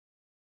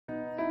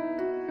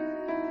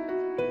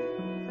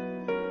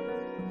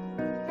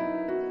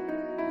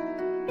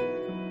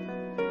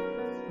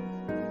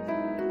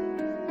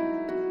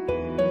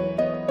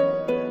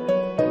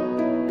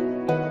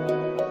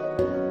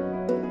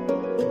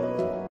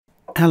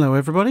Hello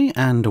everybody,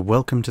 and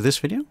welcome to this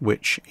video,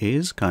 which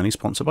is kindly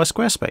sponsored by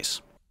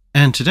Squarespace.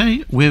 And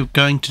today we're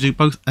going to do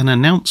both an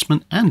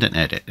announcement and an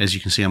edit. As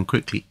you can see, I'm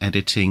quickly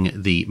editing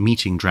the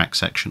meeting track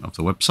section of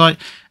the website,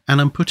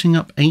 and I'm putting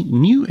up a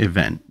new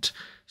event.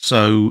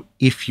 So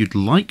if you'd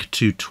like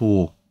to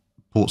tour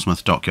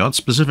Portsmouth Dockyard,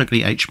 specifically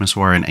HMS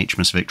Warrior and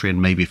HMS Victory,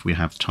 and maybe if we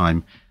have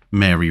time,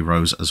 Mary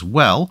Rose as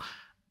well,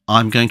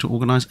 I'm going to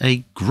organise a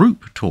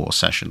group tour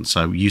session.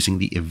 So using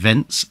the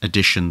events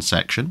edition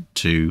section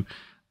to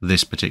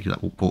this particular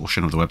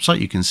portion of the website,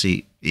 you can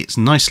see it's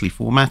nicely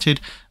formatted,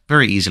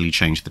 very easily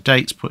change the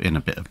dates, put in a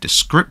bit of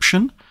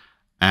description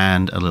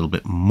and a little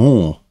bit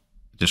more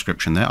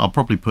description there. I'll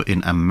probably put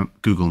in a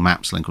Google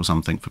Maps link or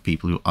something for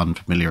people who are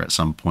unfamiliar at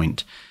some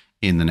point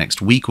in the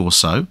next week or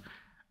so.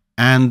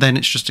 And then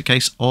it's just a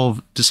case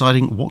of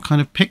deciding what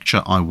kind of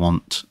picture I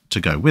want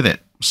to go with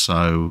it.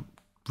 So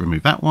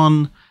remove that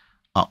one,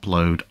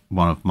 upload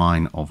one of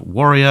mine of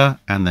Warrior,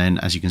 and then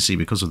as you can see,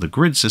 because of the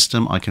grid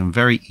system, I can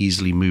very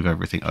easily move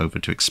everything over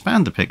to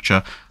expand the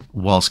picture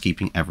whilst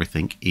keeping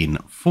everything in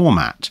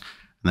format.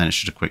 And then it's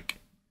just a quick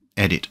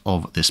edit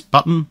of this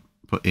button,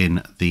 put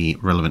in the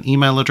relevant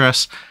email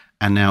address,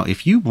 and now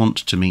if you want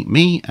to meet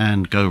me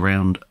and go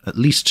around at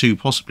least 2,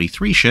 possibly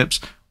 3 ships,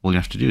 all you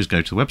have to do is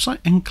go to the website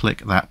and click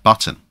that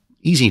button.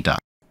 Easy done.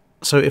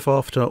 So if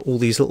after all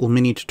these little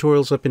mini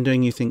tutorials I've been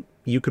doing, you think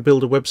you could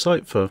build a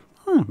website for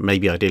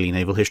maybe ideally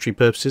naval history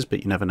purposes,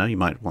 but you never know, you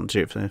might want to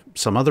do it for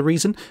some other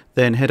reason,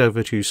 then head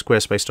over to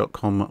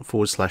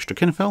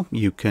squarespace.com/Drakenfell.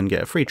 You can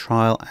get a free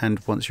trial, and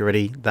once you're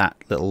ready, that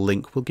little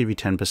link will give you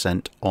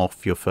 10%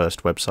 off your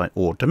first website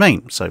or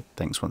domain. So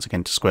thanks once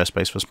again to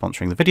Squarespace for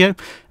sponsoring the video,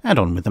 and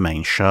on with the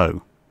main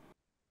show.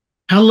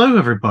 Hello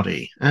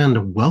everybody,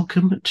 and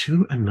welcome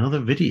to another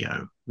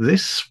video.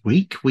 This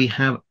week we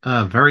have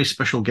a very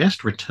special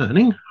guest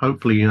returning.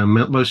 Hopefully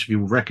most of you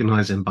will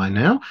recognize him by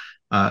now.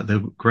 The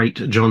great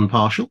Jon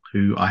Parshall,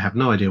 who I have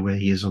no idea where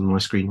he is on my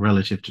screen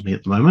relative to me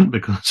at the moment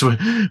because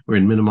we're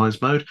in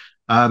minimize mode.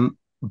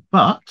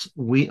 But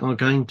we are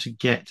going to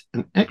get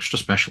an extra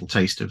special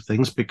taste of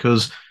things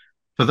because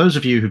for those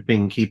of you who've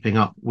been keeping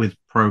up with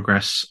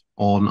progress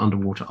on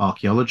underwater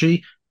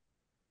archaeology,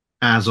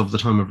 as of the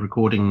time of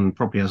recording,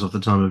 probably as of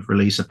the time of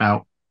release,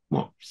 about,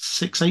 what,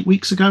 6-8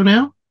 weeks ago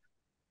now?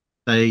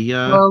 They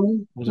a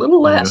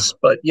little less,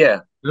 but yeah,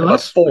 about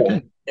 4.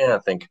 Okay. Yeah, I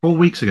think 4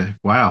 weeks ago.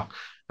 Wow.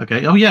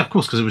 Okay. Oh, yeah, of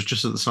course, because it was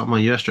just at the start of my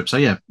US trip. So,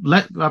 yeah,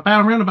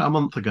 around about a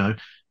month ago,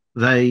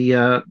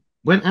 they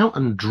went out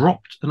and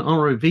dropped an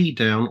ROV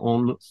down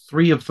on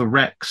 3 of the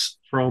wrecks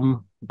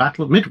from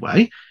Battle of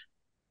Midway.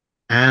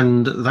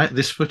 And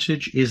this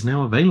footage is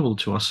now available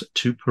to us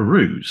to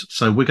peruse.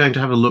 So we're going to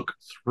have a look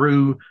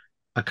through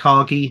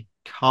Akagi,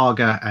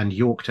 Kaga and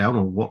Yorktown,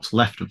 or what's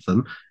left of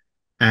them.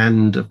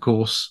 And, of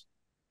course,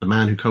 the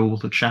man who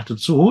co-authored Shattered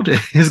Sword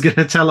is going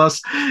to tell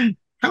us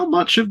how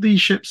much of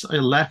these ships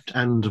are left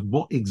and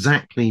what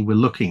exactly we're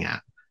looking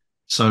at.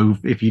 So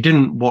if you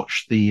didn't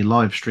watch the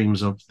live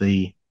streams of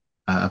the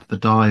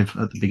dive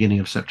at the beginning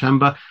of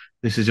September,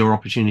 this is your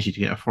opportunity to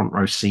get a front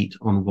row seat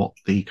on what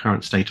the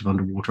current state of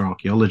underwater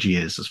archaeology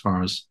is as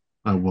far as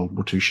World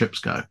War II ships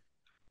go.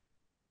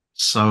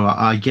 So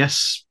I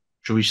guess,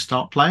 shall we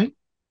start playing?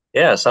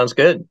 Yeah, sounds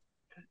good.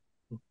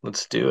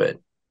 Let's do it.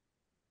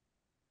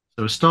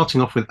 So we're starting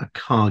off with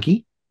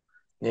Akagi.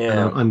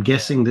 Yeah. I'm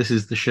guessing this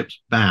is the ship's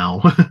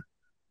bow.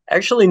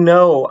 Actually,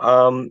 no.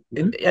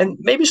 And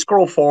maybe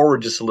scroll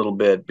forward just a little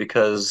bit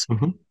because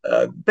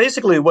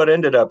basically what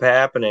ended up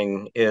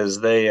happening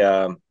is they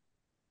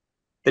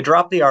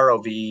dropped the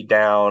ROV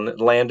down,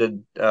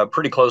 landed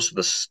pretty close to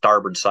the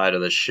starboard side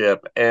of the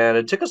ship, and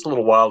it took us a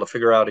little while to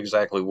figure out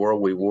exactly where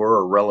we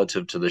were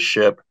relative to the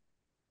ship.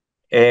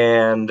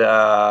 And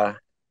but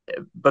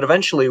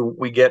eventually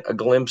we get a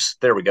glimpse.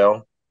 There we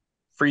go.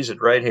 Freeze it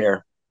right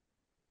here.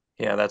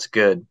 Yeah, that's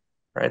good.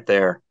 Right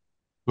there.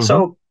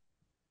 So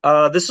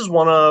this is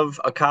one of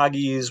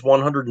Akagi's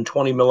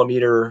 120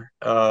 millimeter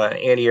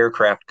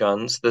anti-aircraft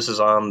guns. This is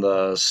on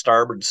the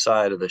starboard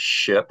side of the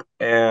ship.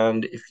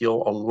 And if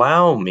you'll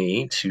allow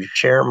me to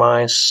share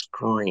my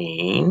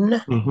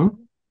screen,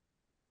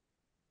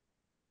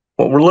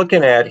 what we're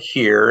looking at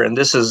here, and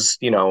this is,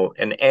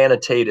 an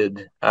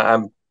annotated,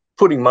 I'm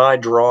putting my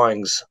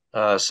drawings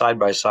side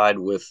by side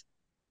with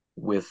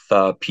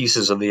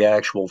pieces of the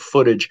actual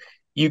footage.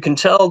 You can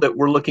tell that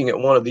we're looking at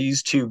one of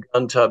these 2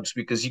 gun tubs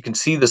because you can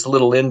see this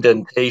little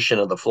indentation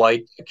of the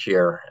flight deck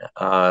here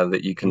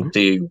that you can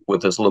see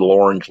with this little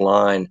orange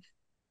line.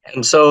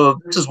 And so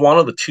this is one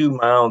of the 2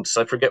 mounts.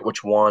 I forget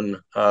which one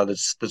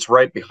that's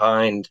right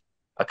behind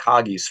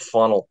Akagi's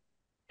funnel.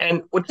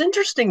 And what's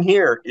interesting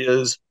here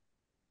is,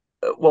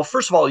 well,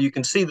 first of all, you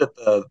can see that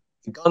the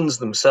guns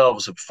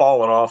themselves have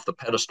fallen off the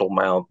pedestal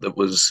mount that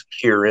was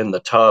here in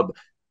the tub.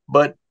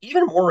 But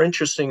even more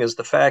interesting is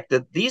the fact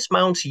that these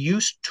mounts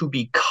used to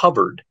be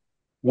covered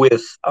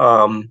with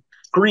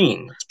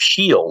screens,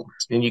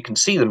 shields, and you can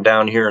see them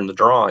down here in the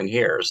drawing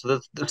here. So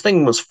the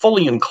thing was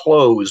fully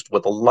enclosed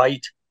with a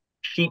light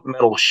sheet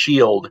metal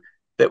shield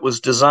that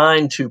was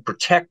designed to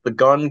protect the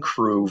gun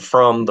crew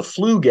from the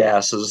flue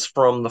gases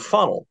from the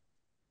funnel.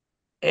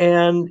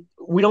 And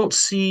we don't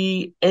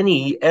see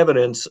any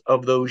evidence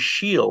of those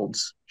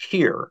shields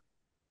here.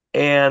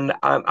 And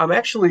I'm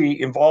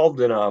actually involved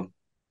in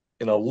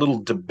a little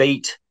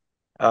debate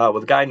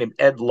with a guy named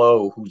Ed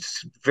Lowe,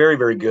 who's very,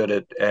 very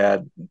good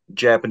at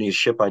Japanese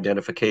ship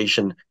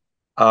identification.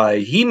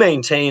 He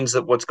maintains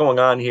that what's going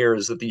on here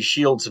is that these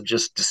shields have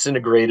just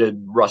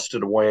disintegrated,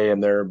 rusted away,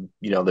 and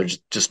there's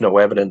just no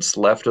evidence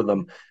left of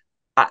them.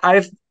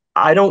 I've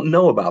I don't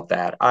know about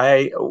that.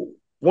 I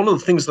One of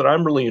the things that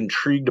I'm really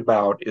intrigued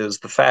about is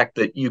the fact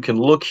that you can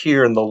look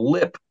here and the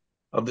lip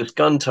of this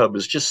gun tub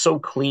is just so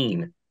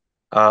clean.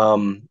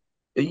 Um,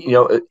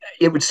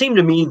 it would seem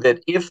to me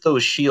that if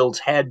those shields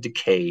had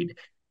decayed,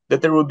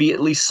 that there would be at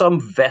least some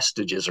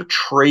vestiges or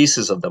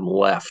traces of them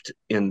left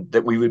in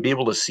that we would be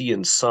able to see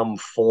in some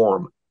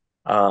form.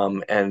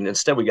 And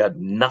instead, we got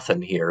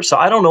nothing here. So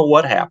I don't know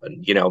what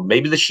happened.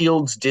 Maybe the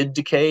shields did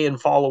decay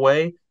and fall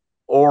away,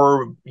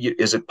 or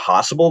is it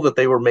possible that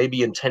they were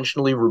maybe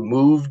intentionally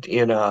removed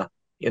in a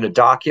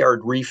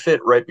dockyard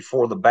refit right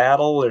before the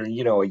battle, or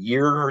a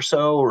year or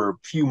so, or a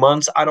few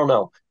months? I don't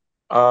know.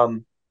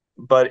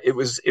 But it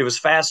was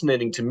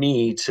fascinating to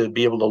me to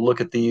be able to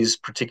look at these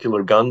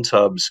particular gun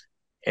tubs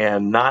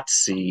and not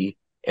see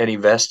any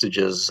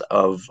vestiges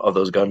of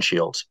those gun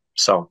shields.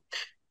 So,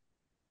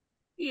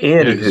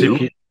 Yeah, because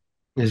anywho,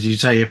 as you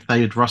say, if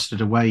they had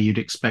rusted away, you'd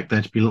expect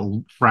there to be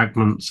little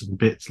fragments and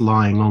bits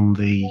lying on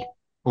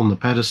the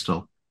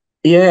pedestal.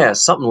 yeah,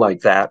 something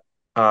like that.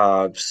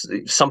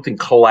 Something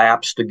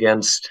collapsed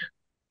against,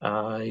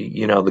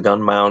 the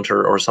gun mount,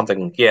 or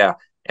something. Yeah,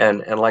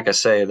 and like I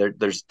say,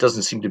 there's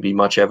doesn't seem to be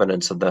much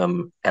evidence of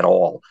them at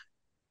all.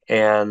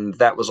 And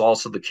that was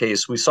also the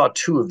case. We saw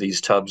two of these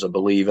tubs, I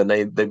believe, and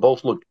they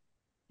both looked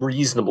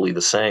reasonably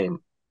the same.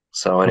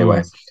 So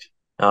anyway, Mm.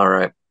 all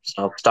right,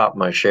 so I'll stop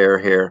my share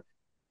here.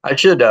 I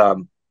should,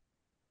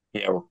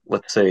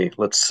 let's see,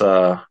 let's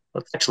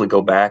actually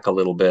go back a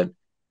little bit.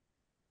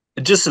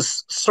 Just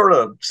as sort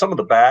of some of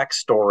the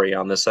backstory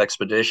on this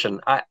expedition,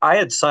 I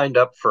had signed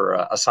up for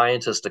a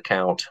scientist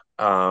account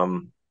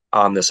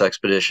on this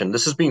expedition.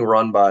 This is being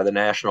run by the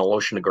National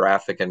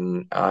Oceanographic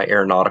and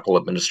Aeronautical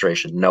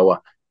Administration, NOAA,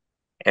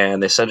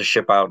 and they sent a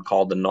ship out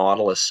called the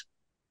Nautilus.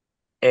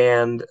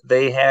 And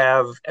they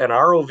have an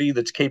ROV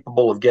that's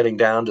capable of getting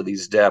down to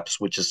these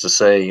depths, which is to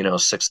say,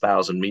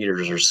 6,000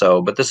 meters or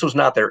so. But this was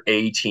not their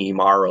A team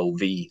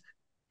ROV.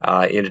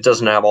 And it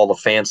doesn't have all the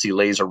fancy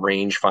laser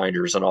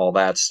rangefinders and all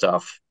that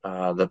stuff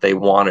that they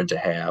wanted to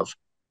have.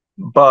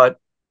 But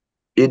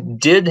it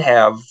did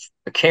have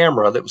a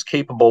camera that was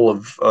capable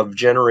of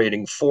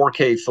generating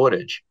 4K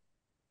footage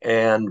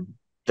and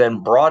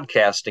then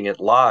broadcasting it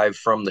live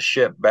from the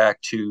ship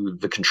back to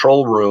the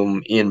control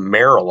room in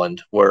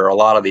Maryland, where a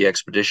lot of the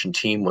expedition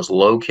team was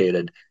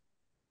located.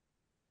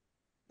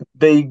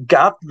 They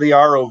got the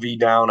ROV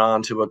down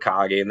onto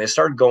Akagi and they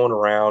started going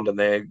around,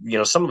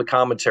 and some of the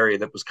commentary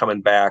that was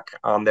coming back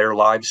on their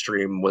live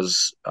stream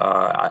was,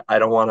 I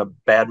don't want to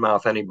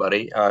badmouth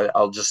anybody.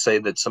 I'll just say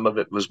that some of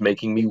it was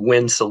making me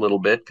wince a little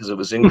bit because it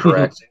was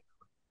incorrect.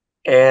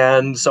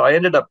 And so I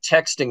ended up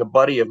texting a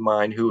buddy of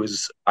mine who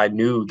I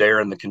knew there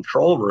in the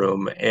control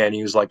room. And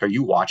he was like, "Are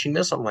you watching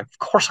this?" I'm like, "Of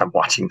course I'm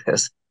watching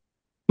this."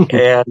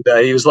 And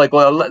he was like,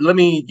 "Well, let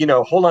me,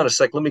 hold on a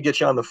sec. Let me get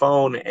you on the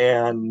phone."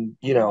 And,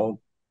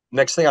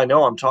 next thing I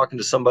know, I'm talking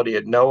to somebody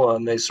at NOAA,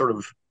 and they sort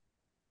of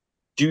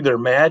do their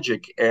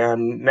magic.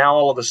 And now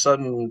all of a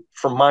sudden,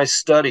 from my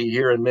study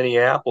here in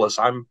Minneapolis,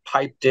 I'm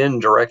piped in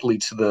directly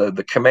to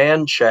the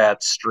command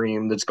chat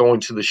stream that's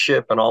going to the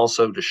ship and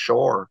also to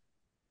shore.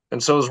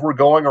 And so as we're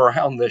going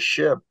around this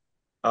ship,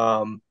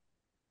 um,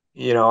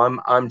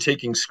 I'm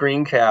taking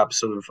screen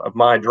caps of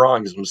my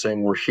drawings. I'm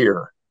saying, "We're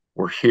here,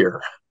 we're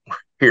here, we're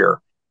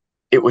here."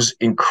 It was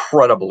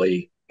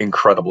incredibly,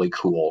 incredibly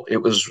cool.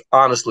 It was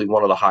honestly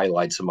one of the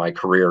highlights of my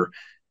career.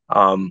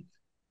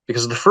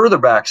 Because the further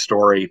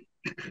backstory,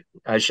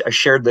 I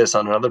shared this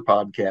on another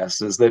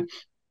podcast, is that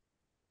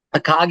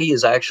Akagi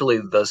is actually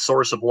the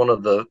source of one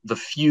of the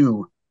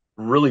few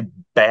really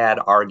bad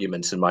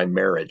arguments in my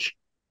marriage.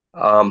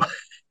 Um,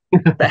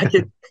 back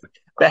in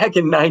back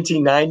in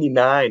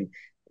 1999,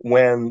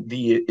 when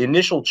the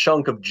initial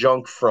chunk of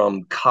junk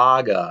from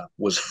Kaga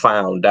was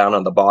found down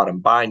on the bottom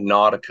by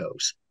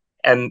Nauticos.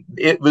 And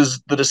it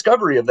was the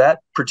discovery of that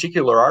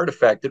particular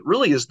artifact that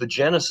really is the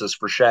genesis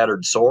for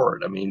Shattered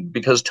Sword. I mean,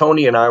 because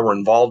Tony and I were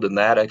involved in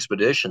that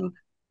expedition,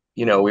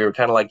 we were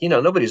kind of like,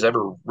 nobody's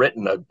ever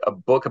written a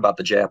book about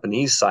the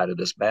Japanese side of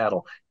this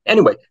battle.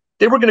 Anyway,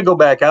 they were going to go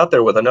back out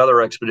there with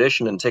another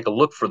expedition and take a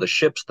look for the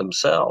ships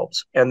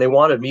themselves. And they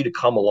wanted me to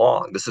come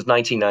along. This is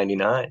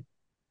 1999.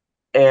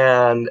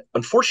 And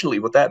unfortunately,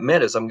 what that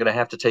meant is I'm going to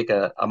have to take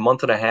a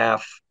month and a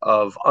half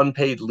of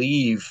unpaid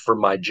leave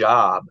from my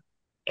job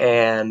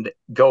and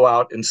go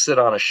out and sit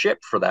on a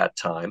ship for that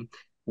time.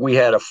 We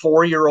had a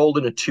 4-year-old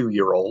and a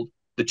 2-year-old.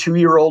 The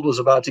 2-year-old was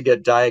about to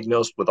get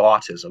diagnosed with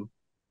autism.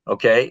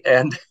 Okay.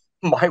 And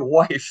my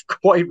wife,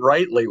 quite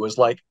rightly, was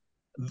like,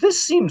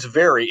 this seems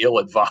very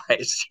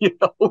ill-advised.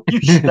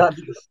 You should not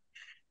do this.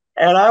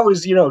 And I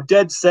was,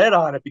 dead set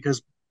on it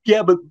because,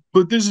 yeah, but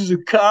this is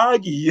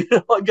Akagi.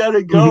 I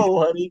gotta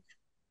go, honey.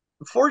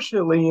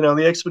 Unfortunately,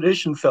 the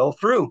expedition fell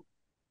through.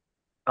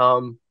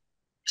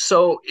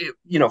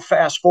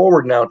 Fast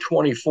forward now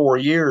 24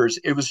 years,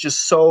 it was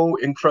just so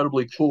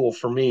incredibly cool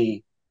for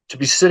me to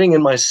be sitting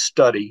in my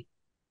study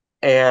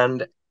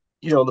and,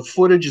 the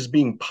footage is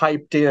being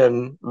piped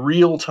in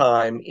real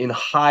time in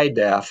high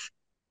def.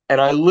 And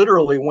I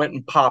literally went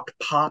and popped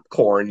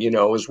popcorn,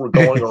 as we're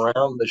going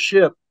around the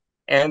ship.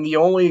 And the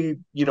only,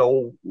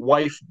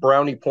 wife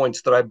brownie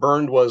points that I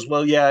burned was,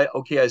 well, yeah,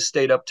 okay, I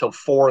stayed up till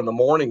 4 in the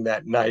morning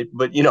that night,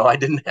 but, I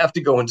didn't have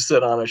to go and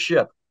sit on a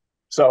ship.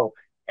 So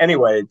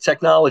anyway,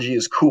 technology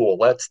is cool.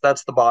 That's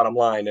the bottom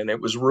line. And it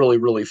was really,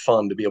 really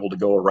fun to be able to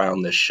go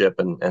around this ship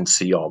and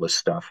see all this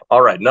stuff.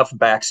 All right, enough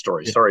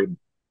backstory. Yeah. Sorry,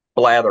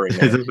 blathering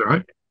there. That's all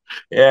right.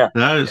 Yeah.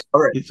 No,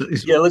 All right.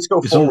 Yeah, let's go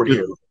it's all forward good.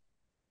 here.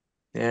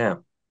 Yeah.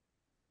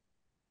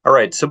 All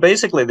right. So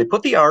basically, they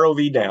put the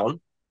ROV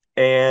down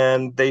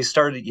and they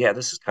started. Yeah,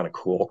 this is kind of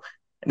cool.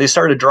 And they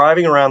started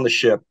driving around the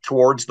ship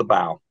towards the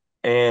bow.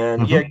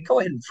 And yeah, Mm-hmm. go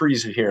ahead and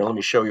freeze it here. Let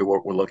me show you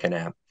what we're looking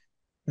at.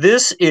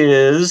 This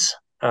is,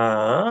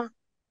 I'll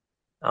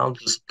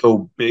just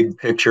go big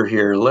picture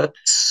here.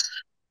 Let's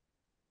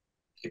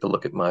take a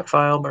look at my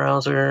file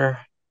browser.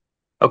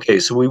 Okay,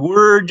 so we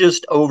were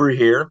just over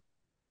here.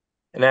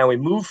 And now we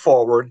move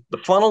forward. The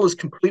funnel is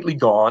completely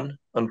gone,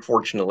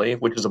 unfortunately,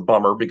 which is a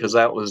bummer because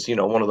that was,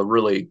 one of the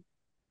really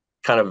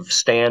kind of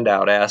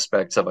standout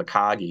aspects of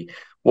Akagi.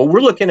 What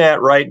we're looking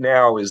at right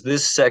now is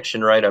this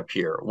section right up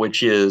here,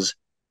 which is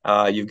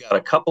you've got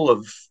a couple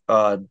of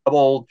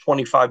double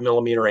 25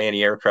 millimeter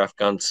anti-aircraft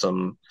guns,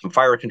 some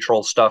fire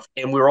control stuff,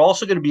 and we're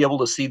also going to be able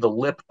to see the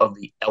lip of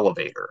the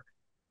elevator.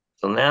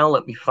 So now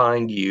let me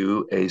find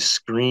you a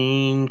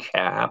screen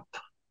cap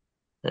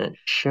that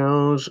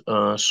shows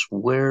us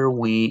where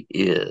we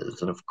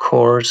is. And of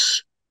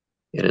course,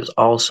 it is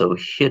also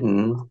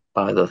hidden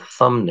by the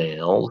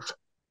thumbnails.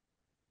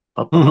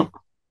 Mm-hmm.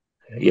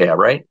 Yeah,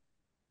 right?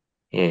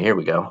 Yeah, here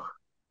we go.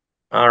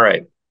 All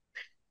right.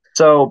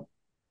 So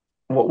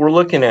what we're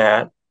looking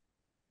at,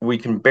 we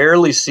can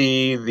barely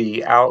see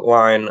the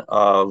outline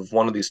of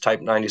one of these Type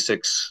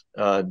 96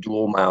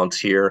 dual mounts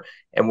here.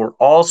 And we're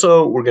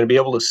going to be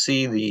able to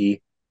see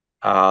the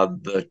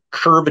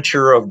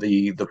curvature of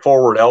the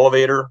forward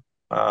elevator,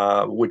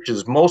 which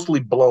is mostly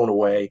blown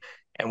away.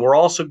 And we're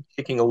also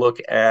taking a look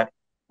at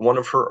one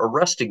of her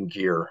arresting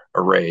gear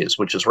arrays,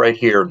 which is right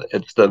here.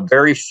 It's the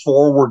very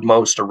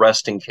forwardmost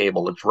arresting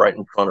cable that's right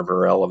in front of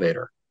her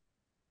elevator.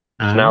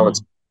 So now Oh.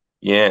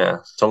 yeah.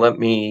 So let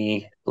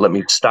me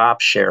stop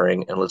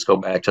sharing and let's go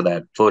back to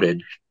that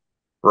footage,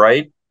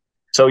 right?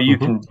 So you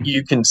Mm-hmm. can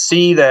you can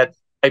see that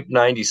Type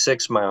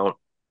 96 mount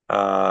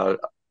uh,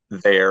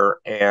 there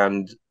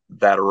and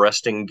that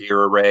arresting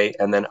gear array,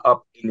 and then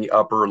up in the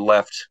upper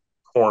left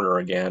corner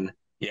again.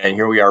 Yeah, and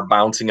here we are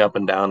bouncing up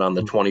and down on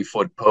the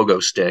 20-foot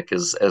pogo stick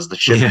as the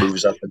ship Yeah.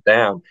 moves up and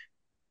down.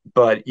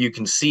 But you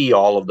can see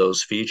all of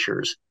those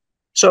features.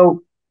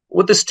 So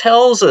what this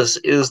tells us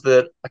is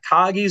that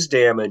Akagi's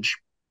damage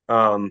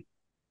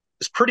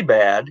is pretty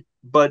bad,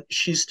 but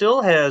she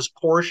still has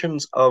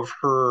portions of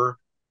her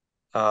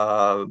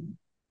uh,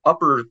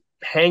 upper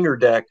hangar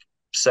deck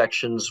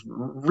sections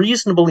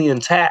reasonably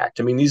intact.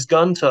 I mean, these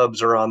gun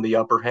tubs are on the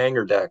upper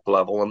hangar deck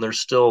level and they're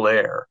still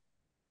there.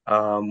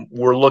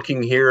 We're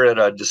looking here at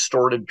a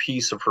distorted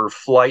piece of her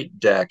flight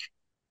deck.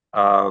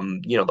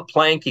 The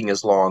planking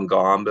is long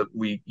gone, but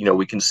we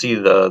can see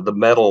the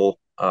metal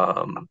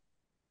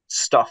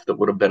stuff that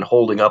would have been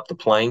holding up the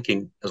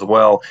planking as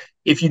well.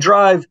 If you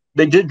drive,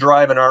 they did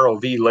drive an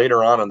ROV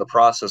later on in the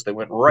process. They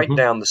went right Mm-hmm.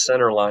 down the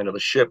center line of the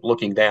ship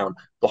looking down.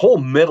 The whole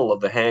middle of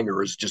the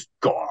hangar is just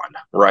gone,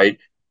 right?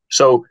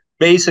 So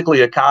basically,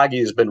 Akagi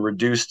has been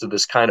reduced to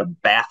this kind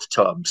of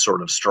bathtub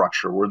sort of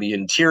structure where the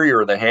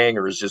interior of the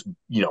hangar is just,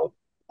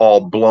 all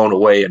blown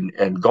away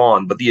and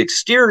gone. But the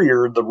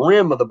exterior, the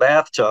rim of the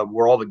bathtub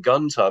where all the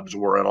gun tubs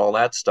were and all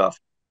that stuff,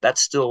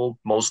 that's still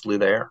mostly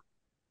there.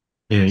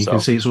 Yeah, you can So,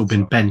 see it's all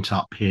been bent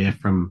up here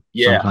from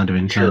some yeah, kind of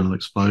sure. internal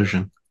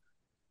explosion.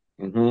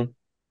 Mm-hmm.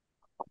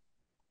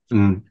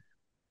 And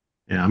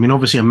yeah, I mean,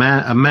 obviously, a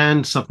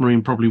manned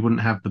submarine probably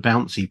wouldn't have the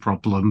bouncy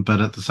problem,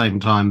 but at the same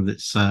time,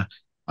 it's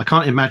I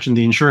can't imagine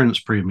the insurance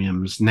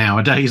premiums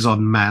nowadays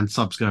on manned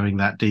subs going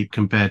that deep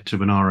compared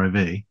to an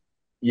ROV.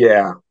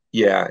 Yeah,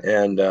 yeah,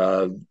 and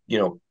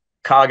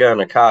Kaga and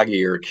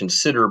Akagi are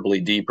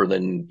considerably deeper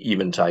than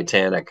even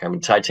Titanic. I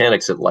mean,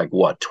 Titanic's at like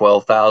what,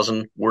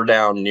 12,000? We're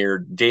down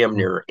damn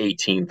near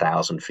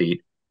 18,000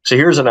 feet. So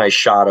here's a nice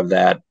shot of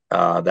that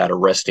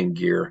arresting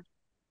gear.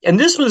 And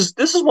this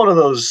is one of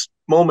those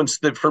moments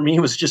that for me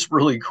was just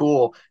really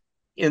cool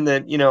in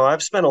that,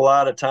 I've spent a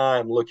lot of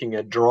time looking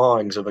at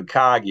drawings of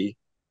Akagi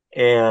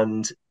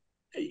and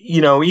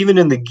even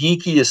in the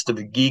geekiest of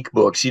the geek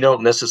books, you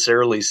don't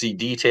necessarily see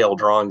detailed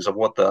drawings of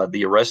what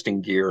the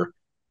arresting gear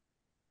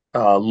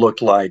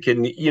looked like.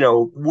 And,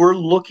 we're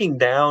looking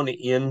down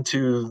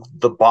into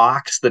the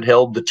box that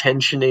held the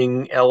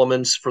tensioning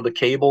elements for the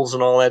cables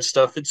and all that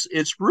stuff.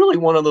 It's really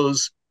one of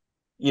those,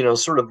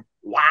 sort of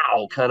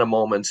wow kind of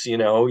moments.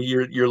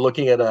 You're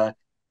looking at a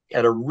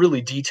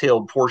really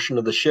detailed portion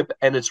of the ship,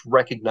 and it's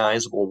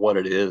recognizable what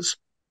it is.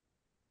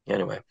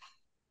 Anyway,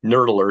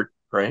 nerd alert,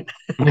 right?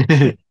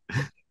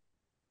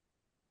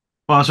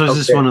 Well, I suppose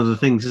this is Okay. one of the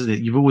things, isn't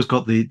it? You've always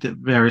got the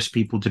various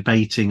people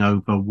debating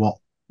over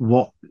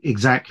what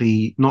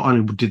exactly not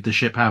only did the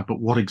ship have, but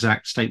what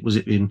exact state was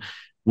it in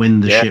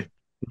when the Yeah. ship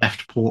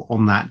left port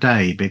on that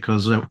day,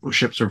 because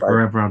ships are Right.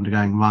 forever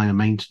undergoing minor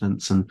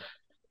maintenance and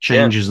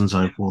Yeah. changes and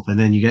so forth. And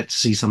then you get to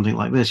see something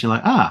like this, you're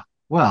like, ah,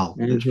 well,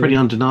 it's pretty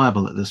Hmm.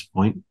 undeniable at this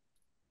point.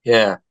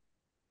 Yeah.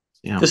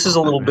 Yeah, This is a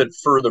part little there. bit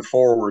further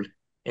forward,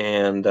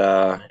 and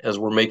as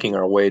we're making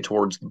our way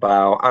towards the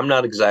bow, I'm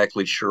not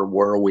exactly sure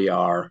where we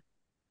are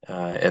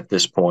at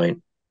this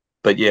point.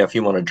 But yeah, if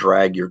you want to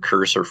drag your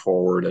cursor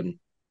forward, and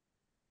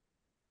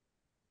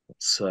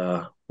it's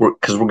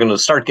because we're going to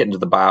start getting to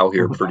the bow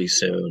here pretty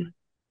soon.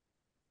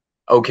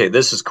 Okay,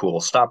 this is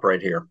cool. Stop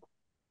right here.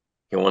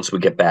 And once we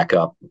get back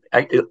up,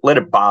 let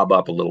it bob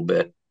up a little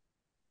bit.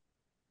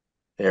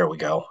 There we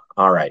go.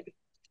 All right.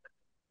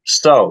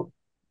 So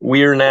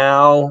we are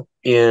now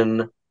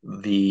in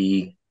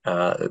the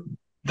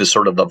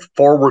sort of the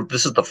forward.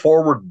 This is the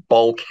forward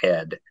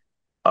bulkhead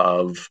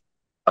of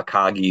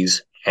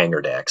Akagi's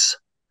hangar decks.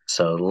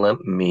 So let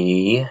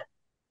me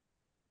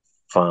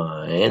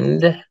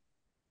find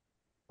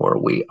where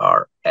we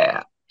are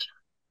at.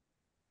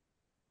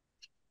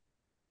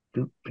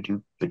 Yeah,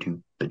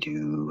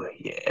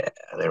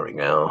 there we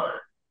go.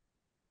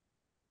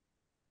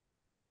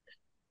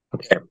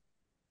 Okay,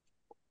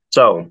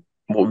 so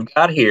what we've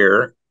got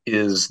here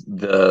is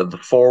the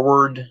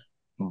forward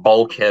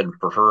bulkhead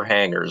for her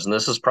hangars, and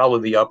this is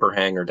probably the upper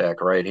hangar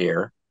deck right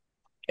here.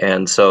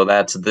 And so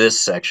that's this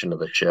section of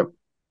the ship.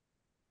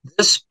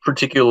 This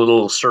particular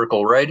little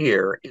circle right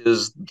here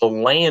is the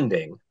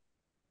landing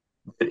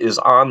that is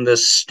on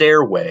this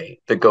stairway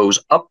that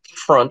goes up the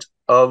front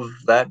of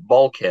that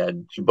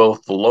bulkhead to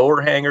both the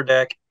lower hangar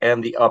deck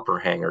and the upper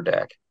hangar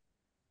deck.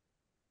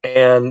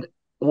 And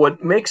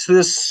what makes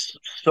this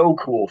so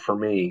cool for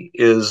me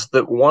is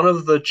that one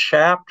of the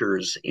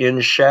chapters in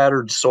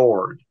Shattered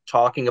Sword,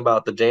 talking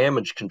about the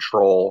damage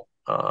control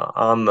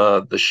on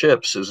the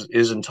ships,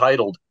 is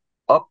entitled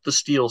Up the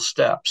Steel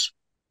Steps,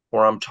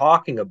 where I'm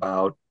talking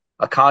about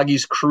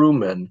Akagi's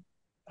crewmen,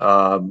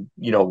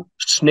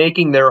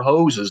 snaking their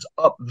hoses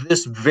up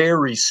this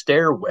very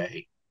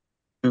stairway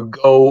to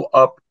go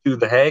up to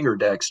the hangar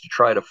decks to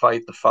try to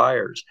fight the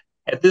fires.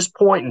 At this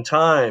point in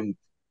time,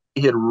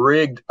 he had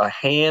rigged a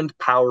hand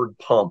powered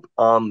pump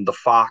on the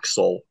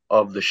forecastle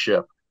of the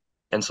ship.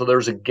 And so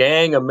there's a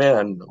gang of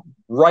men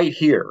right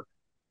here,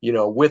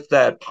 with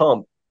that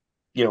pump,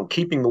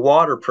 keeping the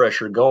water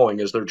pressure going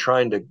as they're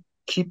trying to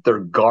keep their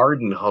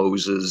garden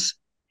hoses,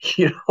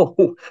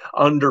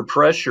 under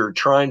pressure,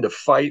 trying to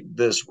fight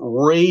this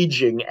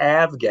raging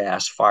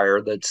avgas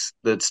fire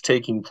that's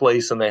taking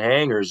place in the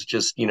hangars,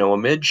 just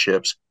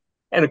amidships.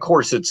 And of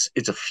course, it's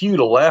a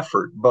futile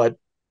effort, but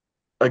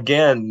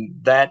again,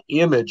 that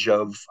image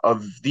of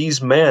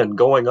these men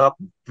going up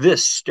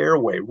this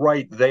stairway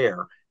right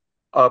there,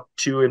 up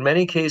to, in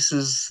many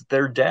cases,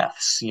 their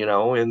deaths.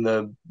 In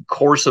the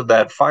course of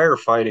that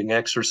firefighting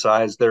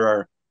exercise, there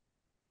are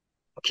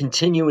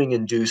continuing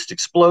induced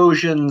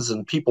explosions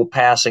and people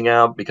passing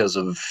out because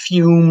of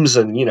fumes,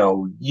 and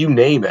you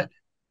name it.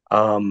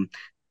 um,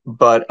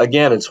 but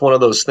again, it's one of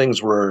those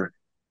things where,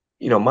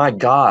 my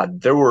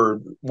God,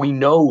 we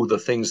know the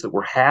things that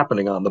were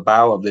happening on the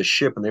bow of this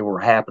ship, and they were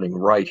happening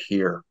right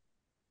here.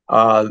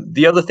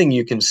 The other thing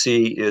you can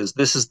see is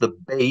this is the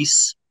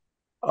base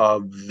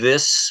of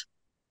this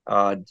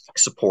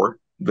support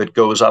that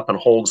goes up and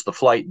holds the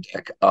flight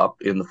deck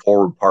up in the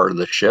forward part of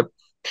the ship.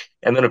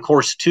 And then, of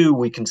course, too,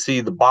 we can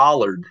see the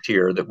bollards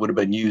here that would have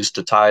been used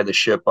to tie the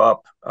ship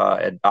up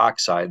at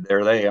dockside.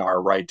 There they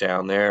are, right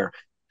down there.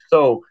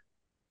 So,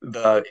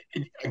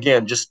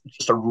 again, just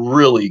a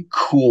really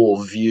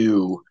cool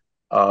view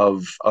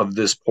of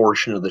this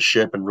portion of the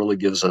ship, and really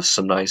gives us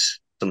some nice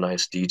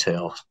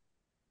details.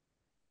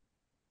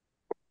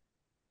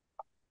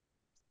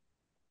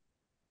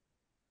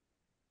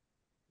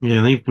 Yeah,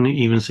 and you can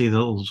even see the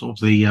little sort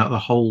of the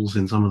holes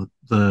in some of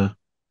the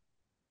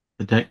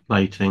deck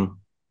plating.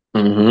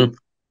 Mm-hmm.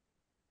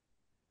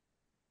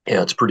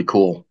 Yeah, it's pretty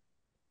cool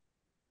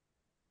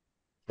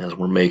as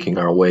we're making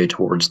our way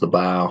towards the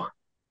bow.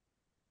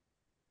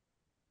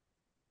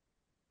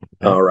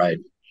 Okay. All right.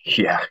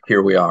 Yeah,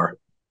 here we are.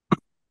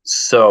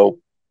 So,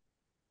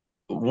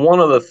 one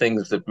of the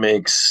things that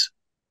makes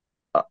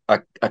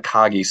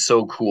Akagi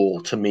so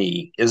cool to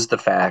me is the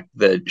fact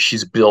that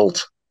she's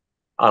built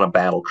on a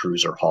battle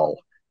cruiser hull.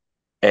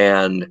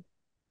 And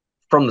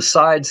from the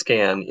side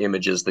scan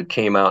images that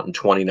came out in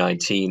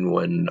 2019,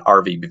 when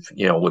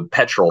RV, when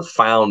Petrol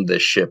found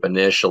this ship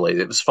initially,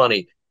 it was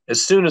funny.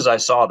 As soon as I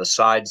saw the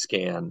side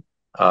scan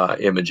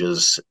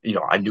images,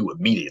 I knew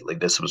immediately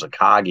this was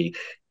Akagi.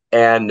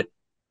 And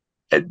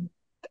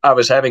I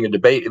was having a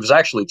debate. It was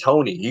actually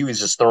Tony. He was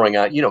just throwing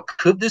out,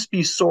 could this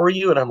be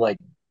Soryu? And I'm like,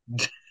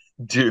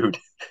 dude,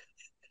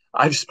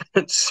 I've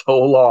spent so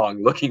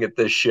long looking at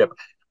this ship.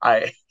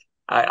 I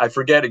I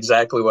forget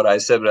exactly what I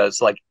said, but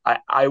it's like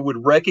I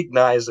would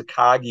recognize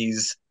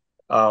Akagi's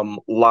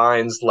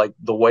lines like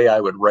the way I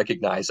would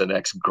recognize an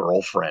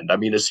ex-girlfriend. I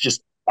mean, it's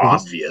just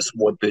obvious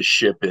what this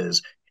ship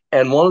is.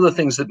 And one of the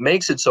things that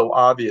makes it so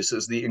obvious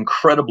is the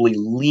incredibly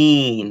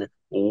lean,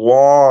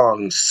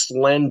 long,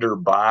 slender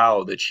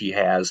bow that she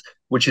has,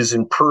 which is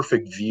in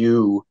perfect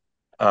view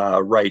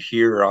right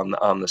here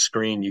on the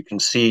screen. You can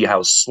see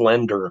how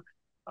slender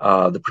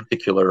the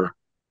particular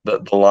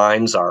the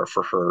lines are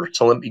for her.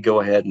 So let me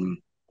go ahead and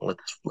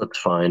let's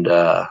find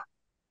a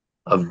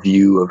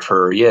view of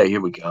her. Yeah,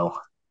 here we go.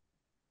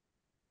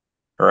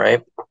 All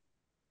right.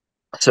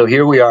 So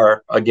here we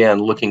are again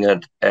looking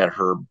at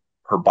her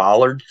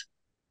bollards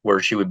where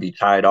she would be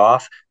tied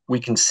off. We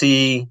can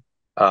see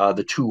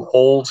the two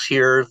holes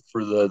here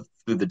through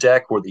the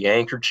deck where the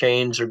anchor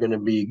chains are going to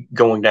be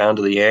going down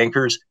to the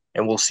anchors,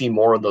 and we'll see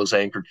more of those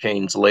anchor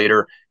chains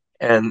later.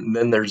 And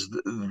then there's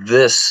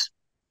this,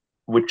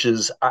 which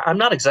is I'm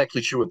not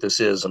exactly sure what this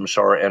is. I'm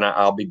sorry, and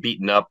I'll be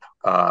beaten up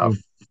for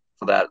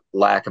that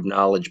lack of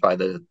knowledge by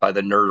the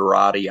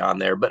nerderati on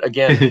there. But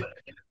again,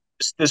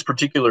 this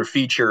particular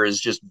feature is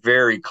just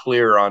very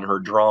clear on her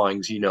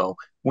drawings.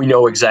 We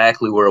know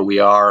exactly where we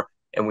are,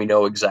 and we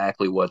know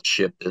exactly what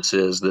ship this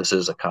is. This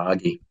is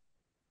Akagi.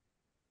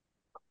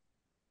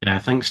 Yeah,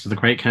 thanks to the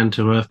Great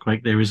Kanto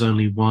earthquake, there is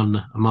only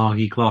one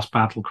Amagi class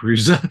battle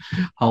cruiser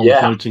hull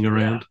floating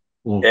around,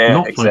 or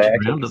not floating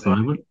around at the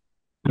moment.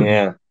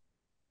 Yeah.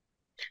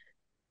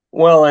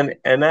 Well,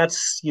 and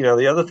that's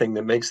the other thing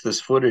that makes this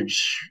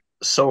footage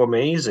so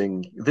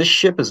amazing. This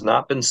ship has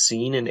not been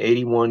seen in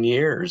 81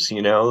 years.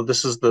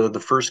 This is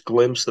the first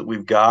glimpse that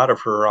we've got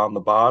of her on the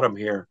bottom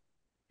here,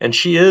 and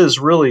she is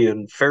really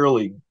in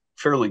fairly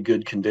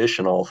good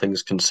condition, all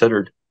things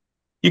considered.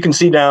 You can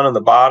see down on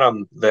the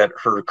bottom that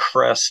her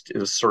crest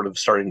is sort of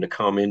starting to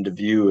come into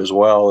view as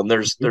well, and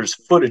there's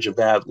footage of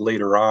that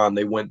later on.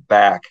 They went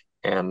back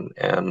and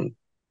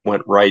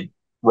went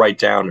right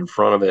down in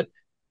front of it.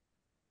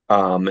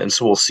 And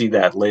so we'll see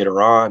that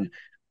later on.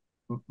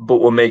 But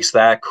what makes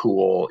that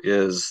cool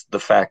is the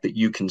fact that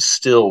you can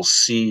still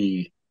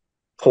see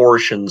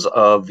portions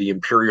of the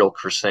Imperial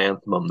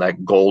chrysanthemum,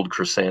 that gold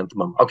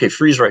chrysanthemum. Okay,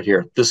 freeze right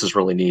here. This is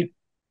really neat.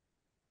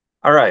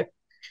 All right.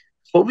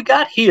 What we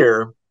got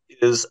here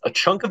is a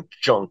chunk of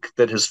junk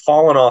that has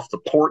fallen off the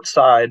port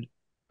side.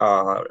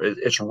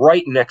 It's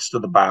right next to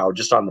the bow,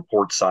 just on the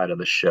port side of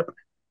the ship.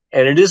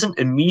 And it isn't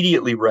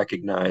immediately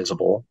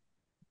recognizable,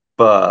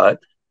 but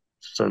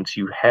since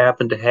you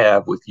happen to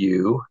have with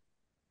you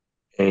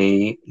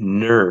a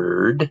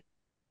nerd.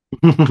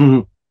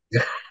 There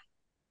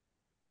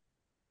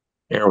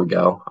we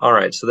go. All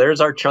right, so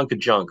there's our chunk of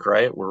junk,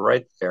 right? We're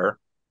right there.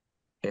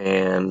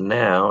 And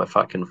now if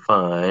I can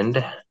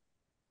find,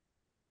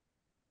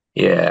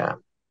 yeah.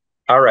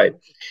 All right.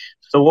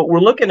 So what we're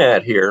looking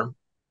at here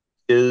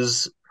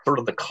is sort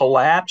of the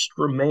collapsed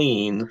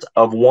remains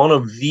of one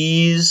of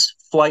these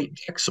flight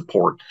deck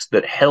supports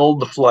that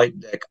held the flight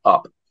deck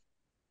up.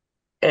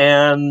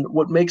 And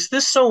what makes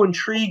this so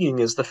intriguing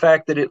is the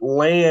fact that it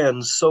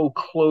lands so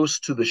close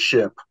to the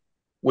ship,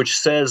 which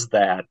says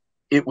that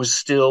it was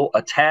still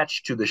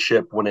attached to the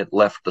ship when it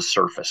left the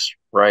surface,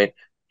 right?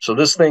 So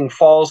this thing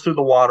falls through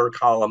the water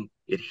column.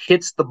 It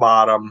hits the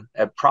bottom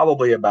at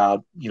probably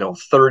about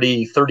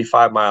 30,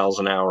 35 miles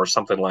an hour,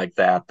 something like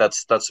that.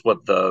 That's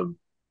what the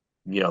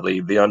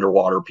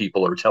underwater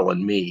people are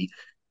telling me.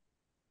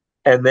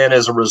 And then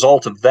as a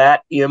result of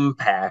that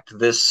impact,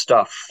 this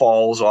stuff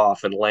falls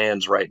off and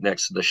lands right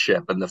next to the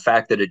ship. And the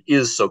fact that it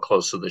is so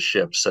close to the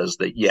ship says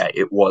that, yeah,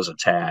 it was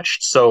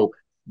attached. So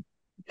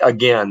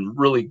again,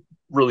 really,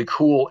 really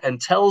cool, and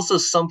tells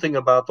us something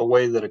about the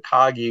way that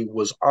Akagi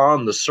was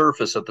on the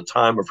surface at the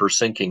time of her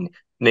sinking,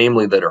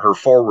 namely that her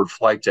forward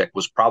flight deck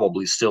was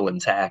probably still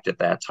intact at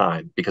that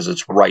time because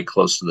it's right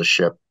close to the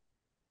ship.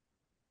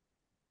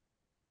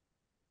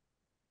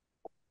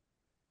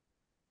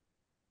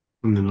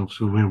 And then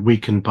also we're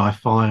weakened by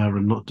fire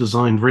and not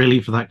designed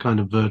really for that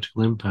kind of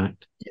vertical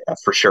impact. Yeah,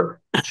 for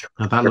sure.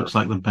 Now that looks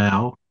like the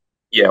bow.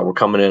 Yeah, we're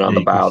coming in on the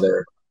bow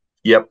there.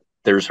 Yep,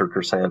 there's her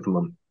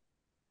chrysanthemum.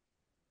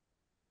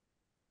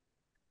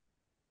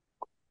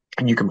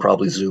 And you can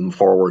probably zoom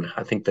forward.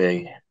 I think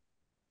they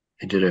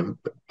did a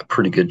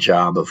pretty good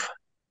job of.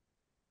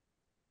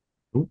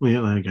 Oh,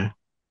 yeah, there you go.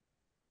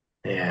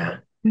 Yeah,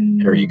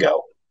 there you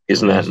go.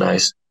 Isn't that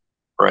nice?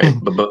 Right,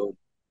 ba-boom.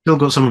 Still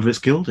got some of its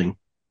gilding.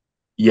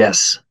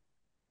 Yes,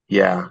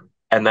 yeah,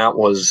 and that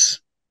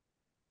was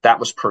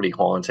pretty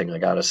haunting, I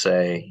gotta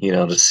say.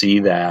 To see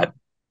that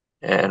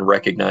and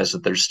recognize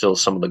that there's still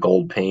some of the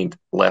gold paint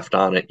left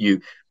on it.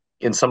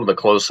 In some of the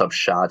close-up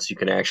shots, you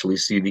can actually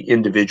see the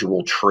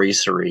individual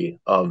tracery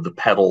of the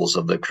petals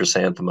of the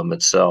chrysanthemum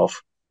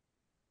itself.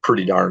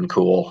 Pretty darn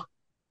cool.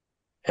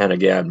 And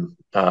again,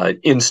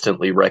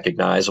 instantly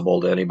recognizable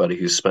to anybody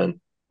who's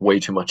spent way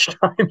too much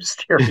time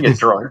staring at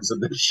drawings of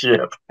this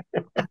ship.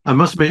 I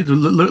must admit,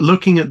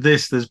 looking at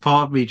this, there's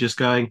part of me just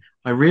going,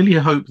 I really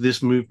hope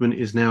this movement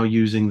is now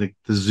using the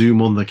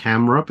zoom on the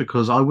camera,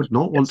 because I would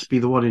not want to Yes. be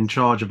the one in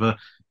charge of a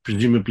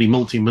presumably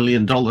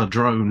multi-million-dollar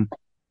drone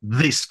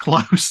this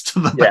close to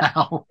the Yeah.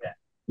 bow.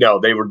 No,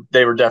 they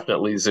were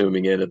definitely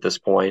zooming in at this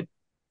point.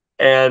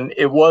 And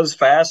it was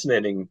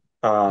fascinating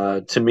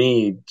to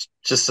me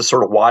just to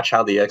sort of watch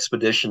how the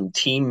expedition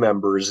team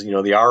members, the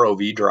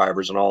ROV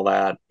drivers and all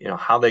that,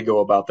 how they go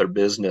about their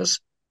business.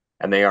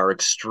 And they are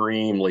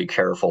extremely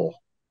careful.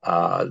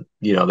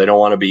 They don't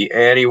want to be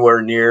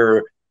anywhere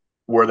near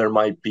where there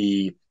might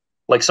be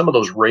like some of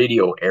those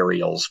radio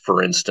aerials,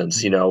 for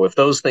instance. If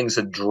those things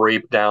had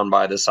draped down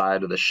by the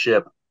side of the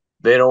ship,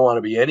 they don't want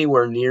to be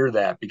anywhere near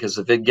that, because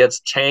if it gets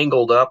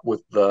tangled up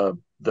with the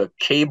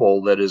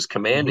cable that is Mhm.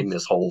 commanding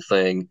this whole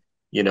thing,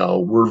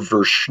 we're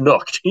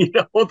verschnooked.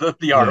 The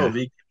Yeah.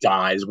 ROV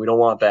dies. We don't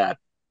want that.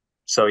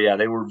 So yeah,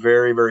 they were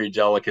very, very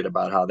delicate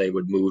about how they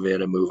would move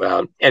in and move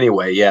out.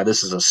 Anyway, yeah,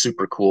 this is a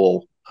super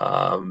cool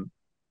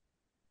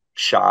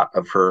shot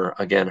of her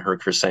again, her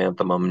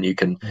chrysanthemum, and you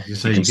can As you you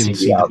say, can you can see the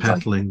see the outline.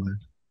 petaling there.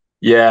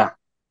 Yeah,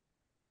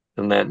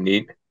 isn't that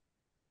neat?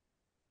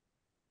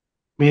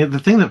 I mean, the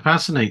thing that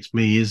fascinates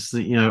me is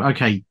that,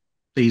 okay,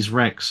 these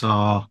wrecks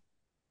are,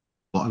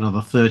 what,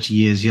 another 30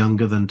 years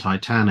younger than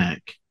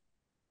Titanic.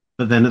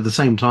 But then at the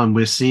same time,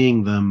 we're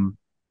seeing them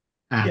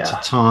at a Yeah,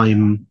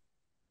 time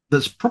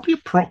that's probably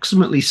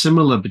approximately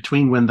similar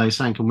between when they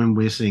sank and when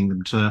we're seeing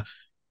them to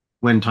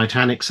when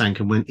Titanic sank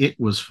and when it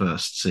was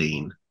first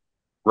seen.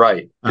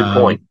 right. Good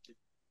point. Um,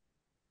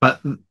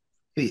 but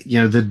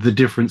the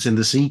difference in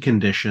the sea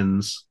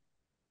conditions,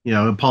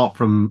 apart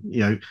from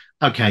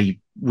okay,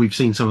 we've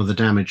seen some of the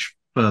damage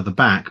further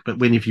back, but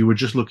when if you were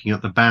just looking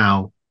at the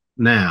bow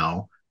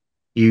now,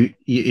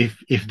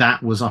 if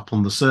that was up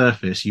on the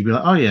surface, you'd be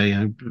like, oh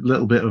yeah, a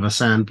little bit of a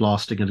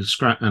sandblasting and a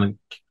scrap and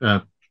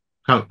a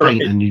coat of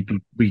paint, Right. and you'd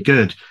be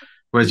good.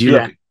 Whereas you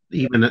look Yeah. at,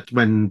 even at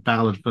when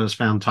Ballard first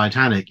found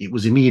Titanic, it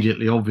was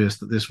immediately obvious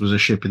that this was a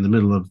ship in the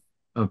middle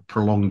of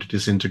prolonged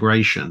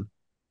disintegration.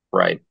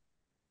 Right.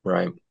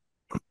 Right.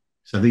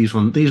 So these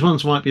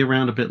ones might be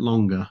around a bit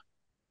longer.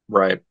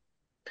 Right.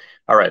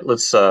 All right.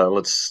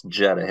 Let's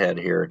jet ahead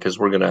here because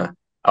we're gonna.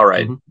 All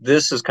right. Hmm.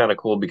 This is kind of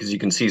cool because you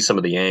can see some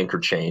of the anchor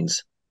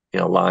chains,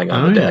 lying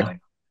on Oh the yeah. deck.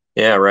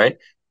 Yeah, right.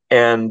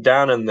 And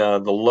down in the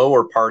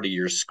lower part of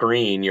your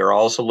screen, you're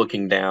also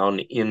looking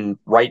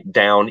right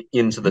down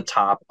into the Hmm.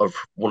 top of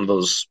one of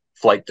those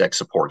flight deck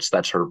supports.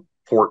 That's her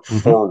port Hmm.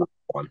 forward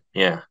one.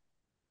 Yeah.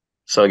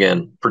 So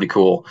again, pretty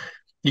cool.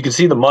 You can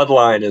see the mud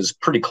line is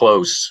pretty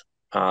close.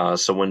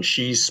 So when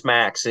she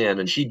smacks in,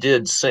 and she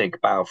did sink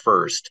bow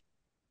first,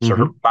 so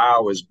her Hmm.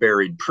 bow is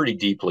buried pretty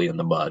deeply in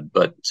the mud,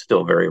 but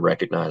still very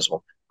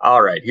recognizable.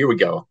 All right, here we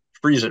go.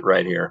 Freeze it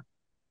right here.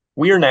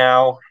 We are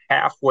now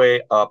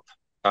halfway up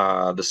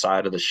the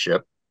side of the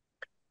ship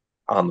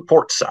on the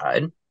port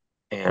side.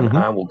 And Hmm.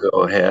 I will go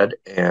ahead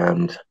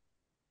and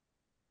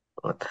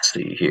let's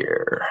see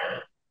here.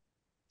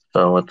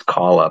 So let's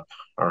call up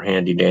our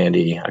handy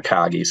dandy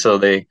Akagi. So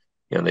they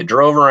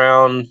drove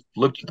around,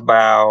 looked at the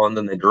bow, and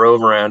then they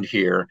drove around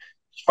here.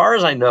 As far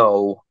as I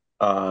know,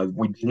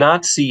 we did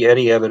not see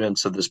any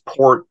evidence of this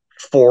port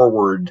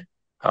forward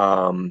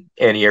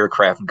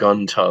anti-aircraft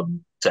gun tub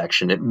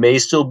section. It may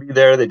still be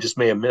there. They just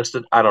may have missed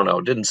it. I don't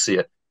know. Didn't see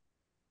it.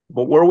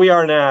 But where we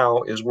are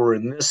now is we're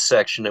in this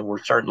section and we're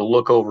starting to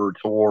look over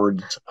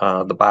towards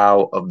the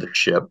bow of the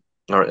ship,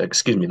 or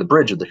excuse me, the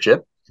bridge of the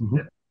ship. Hmm.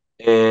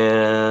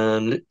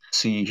 And let's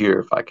see here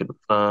if I can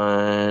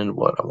find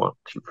what I want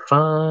to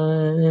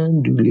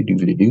find.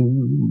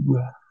 Doodly-doodly-doo.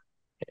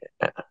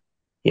 Yeah,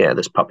 yeah,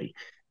 this puppy.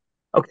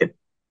 Okay,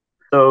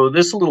 so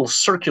this little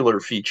circular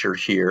feature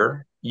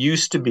here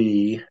used to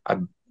be,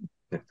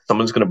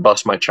 someone's going to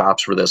bust my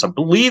chops for this. I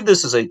believe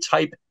this is a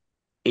Type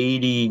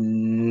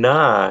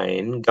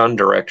 89 gun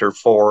director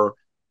for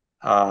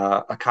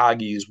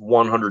Akagi's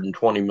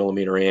 120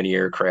 millimeter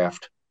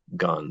anti-aircraft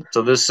gun.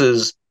 So this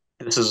is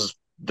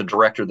the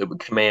director that would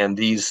command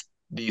these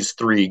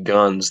three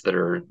guns that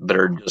are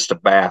just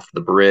abaft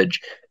the bridge.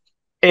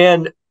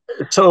 And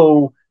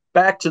so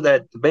back to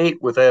that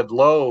debate with Ed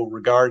Lowe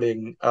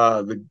regarding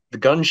the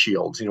gun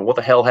shields. What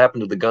the hell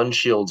happened to the gun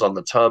shields on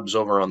the tubs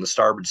over on the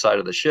starboard side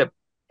of the ship?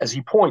 As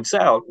he points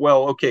out,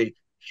 well, okay,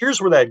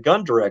 here's where that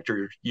gun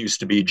director used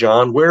to be,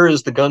 John. Where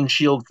is the gun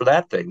shield for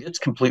that thing? It's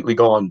completely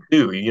gone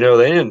too. They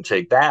didn't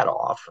take that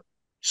off.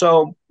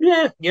 So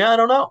yeah, I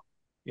don't know.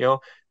 You know,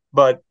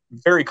 but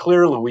very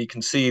clearly we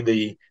can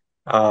see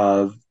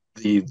uh,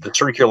 the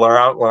circular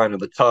outline of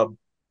the tub,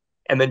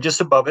 and then just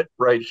above it,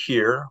 right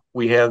here,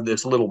 we have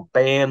this little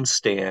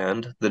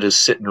bandstand that is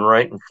sitting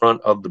right in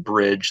front of the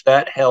bridge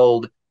that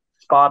held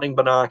spotting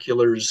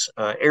binoculars,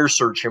 air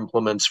search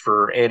implements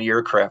for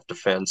anti-aircraft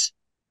defense,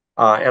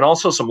 and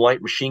also some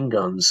light machine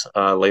guns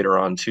later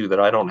on too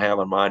that I don't have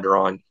on my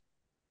drawing.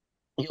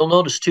 You'll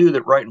notice too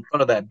that right in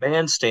front of that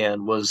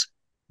bandstand was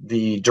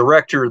the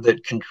director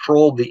that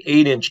controlled the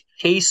 8-inch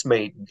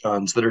casemate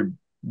guns that are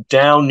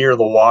down near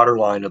the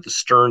waterline at the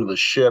stern of the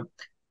ship,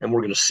 and we're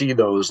going to see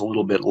those a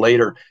little bit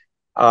later.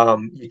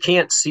 You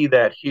can't see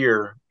that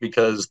here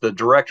because the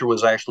director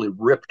was actually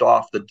ripped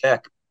off the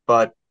deck.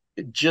 But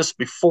just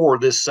before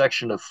this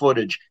section of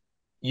footage,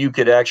 you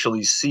could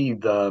actually see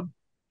the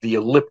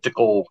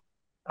elliptical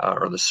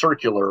or the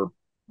circular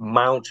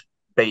mount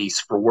base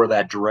for where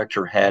that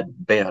director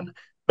had been.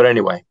 But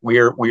anyway, we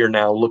are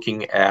now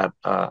looking at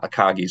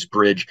Akagi's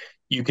bridge.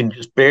 You can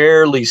just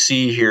barely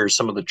see here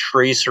some of the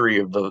tracery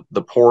of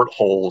the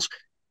portholes.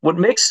 What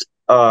makes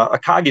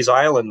Akagi's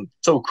Island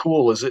so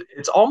cool is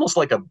it's almost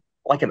like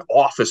an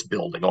office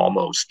building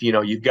almost. You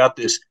know, you've got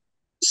this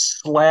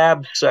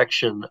slab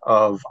section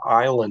of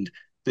island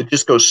that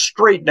just goes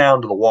straight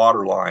down to the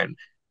water line.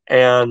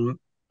 And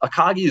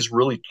Akagi is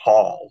really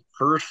tall.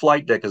 Her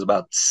flight deck is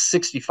about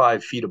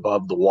 65 feet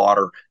above the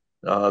water.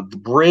 The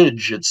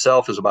bridge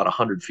itself is about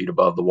 100 feet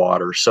above the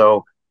water.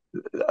 So,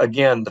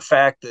 again, the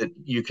fact that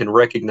you can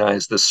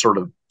recognize this sort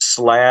of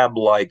slab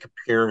like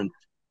appearance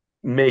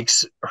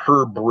makes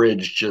her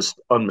bridge just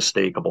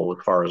unmistakable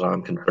as far as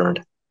I'm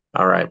concerned.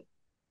 All right,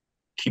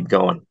 keep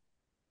going.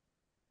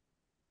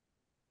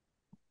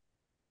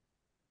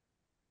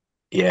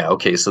 Yeah,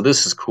 okay, so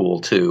this is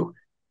cool too.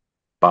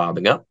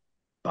 Bobbing up,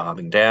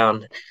 bobbing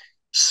down.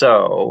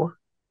 So,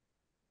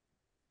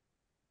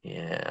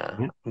 yeah,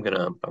 Yeah. I'm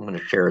gonna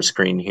share a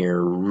screen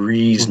here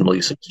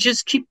reasonably. So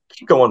just keep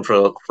going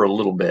for a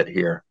little bit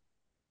here.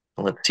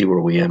 Let's see where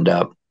we end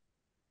up.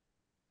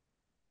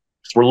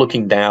 So we're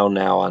looking down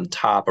now on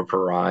top of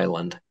her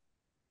island.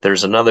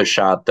 There's another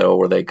shot though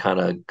where they kind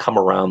of come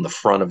around the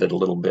front of it a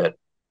little bit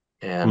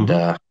and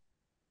Mm-hmm.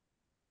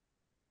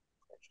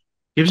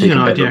 Gives you take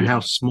an a better idea look. how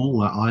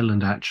small that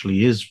island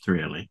actually is,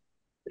 really.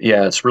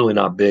 Yeah, it's really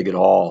not big at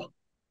all.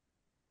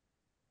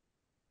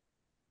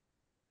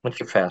 Why don't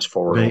you fast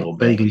forward a little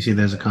bit? Vaguely see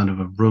there's a kind of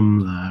a room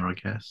there, I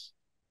guess.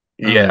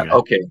 Oh, there Yeah, we go.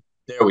 okay.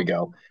 There we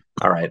go.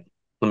 All right.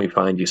 Let me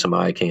find you some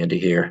eye candy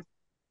here.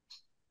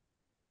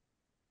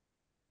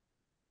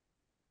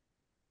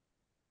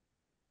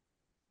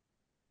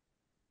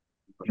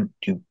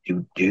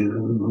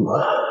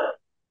 Do.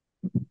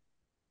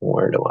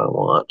 Where do I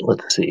want?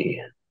 Let's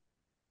see.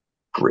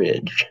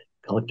 Bridge.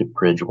 Collective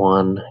bridge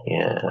one.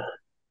 Yeah.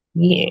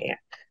 Yeah.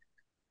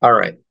 All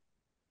right.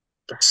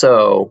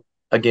 So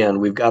again,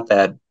 we've got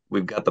the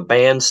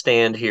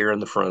bandstand here in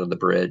the front of the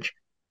bridge.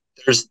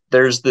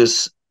 There's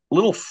this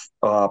little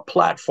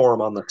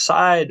platform on the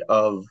side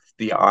of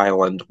the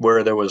island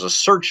where there was a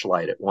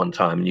searchlight at one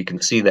time, and you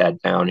can see that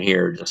down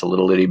here, just a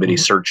little itty bitty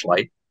Mhm.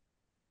 searchlight.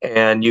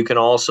 And you can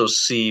also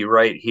see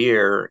right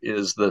here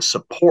is the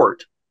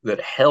support that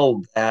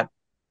held that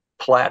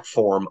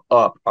platform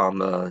up on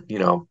the,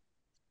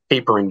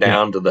 tapering Yeah.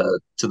 down to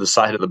the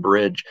side of the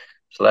bridge.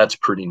 So that's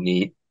pretty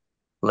neat.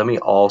 Let me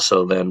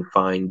also then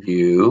find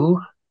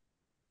you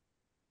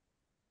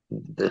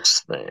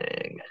this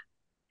thing.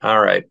 All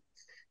right.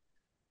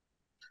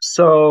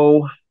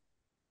 So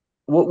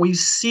what we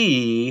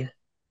see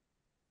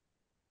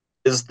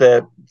is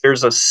that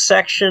there's a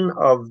section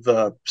of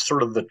the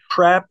sort of the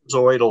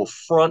trapezoidal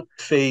front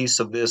face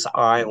of this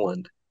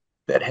island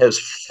that has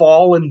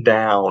fallen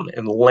down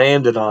and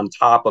landed on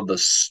top of the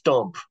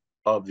stump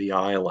of the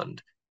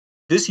island.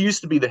 This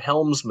used to be the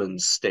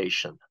helmsman's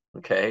station.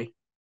 Okay.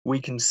 We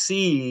can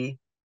see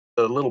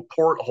the little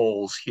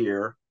portholes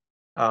here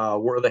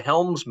where the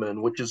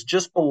helmsman, which is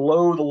just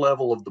below the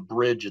level of the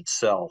bridge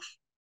itself,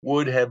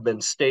 would have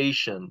been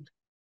stationed.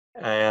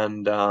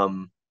 And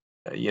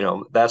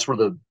that's where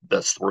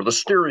the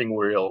steering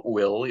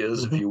wheel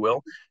is, if Mhm. you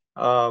will.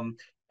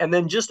 And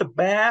then just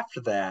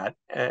abaft that,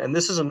 and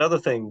this is another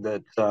thing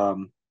that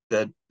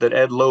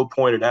Ed Lowe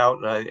pointed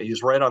out, and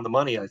he's right on the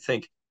money. I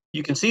think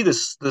you can see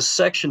this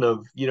section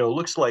of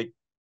looks like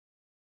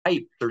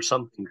pipe or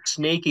something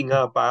snaking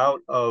up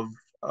out of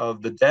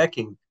the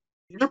decking.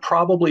 These are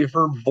probably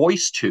her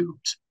voice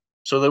tubes.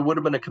 So there would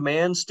have been a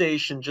command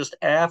station just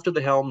after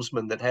the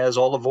helmsman that has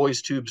all the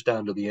voice tubes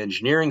down to the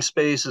engineering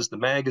spaces, the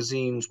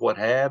magazines, what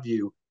have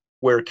you,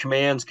 where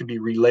commands could be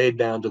relayed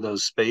down to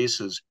those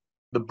spaces.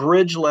 The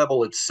bridge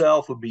level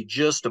itself would be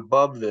just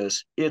above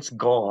this. It's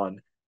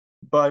gone.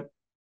 But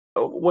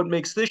what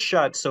makes this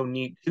shot so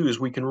neat too is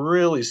we can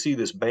really see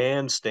this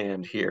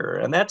bandstand here.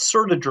 And that's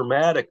sort of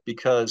dramatic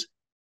because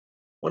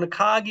when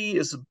Akagi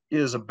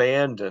is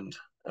abandoned,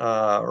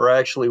 or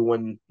actually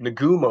when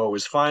Nagumo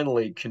is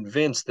finally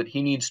convinced that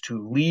he needs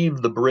to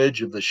leave the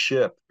bridge of the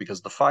ship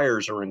because the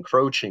fires are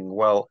encroaching,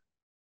 well,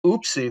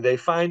 oopsie, they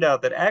find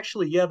out that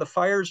actually, yeah, the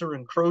fires are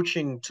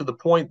encroaching to the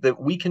point that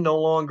we can no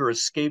longer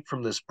escape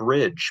from this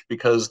bridge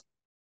because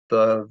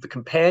the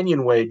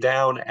companionway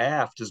down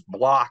aft is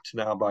blocked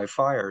now by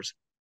fires.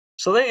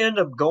 So they end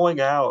up going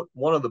out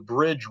one of the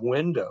bridge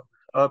windows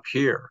up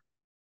here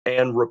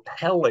and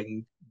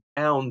rappelling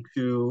down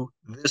to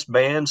this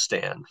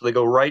bandstand. So they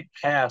go right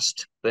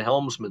past the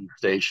helmsman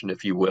station,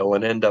 if you will,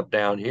 and end up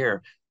down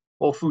here.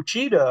 Well,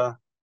 Fuchida,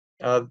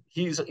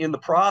 he's in the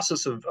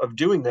process of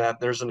doing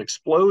that. There's an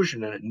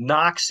explosion and it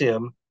knocks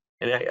him.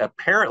 And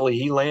apparently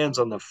he lands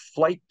on the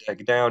flight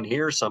deck down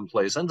here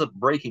someplace, ends up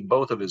breaking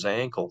both of his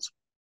ankles.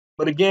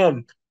 But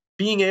again,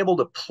 being able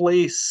to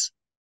place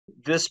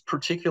this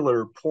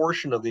particular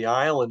portion of the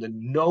island and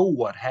know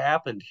what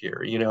happened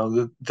here. You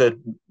know, that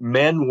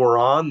men were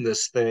on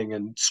this thing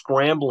and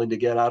scrambling to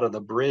get out of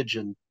the bridge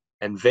and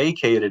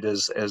vacate it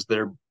as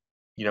they're,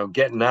 you know,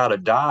 getting out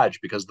of Dodge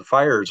because the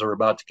fires are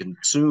about to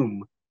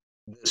consume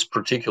this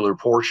particular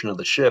portion of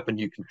the ship, and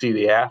you can see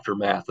the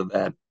aftermath of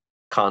that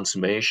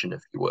consummation,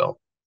 if you will.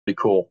 Be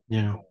cool.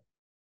 Yeah.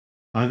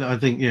 I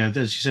think, yeah, as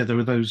you said, there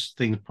were those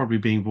things probably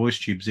being voice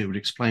tubes. It would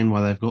explain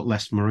why they've got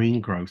less marine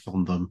growth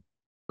on them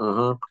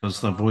Uh-huh. because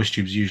the voice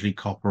tube's usually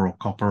copper or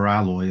copper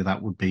alloy.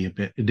 That would be a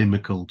bit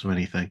inimical to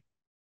anything.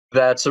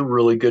 That's a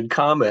really good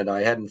comment.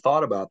 I hadn't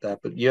thought about that,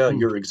 but yeah, Hmm.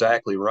 you're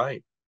exactly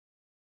right.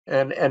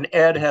 And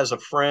Ed has a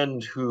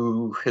friend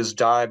who has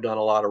dived on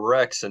a lot of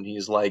wrecks, and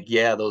he's like,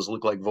 "Yeah, those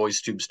look like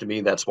voice tubes to me.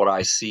 That's what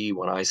I see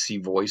when I see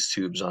voice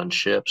tubes on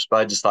ships." But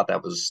I just thought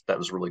that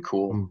was really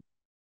cool, Hmm.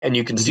 and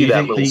you can And do see you that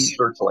think little the,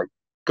 searchlight.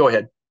 Go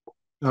ahead.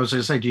 I was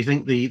going to say, do you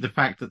think the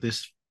fact that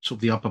this sort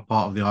of the upper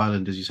part of the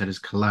island, as you said, is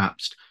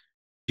collapsed,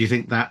 do you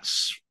think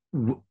that's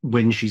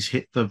when she's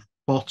hit the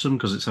bottom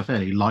because it's a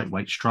fairly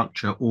lightweight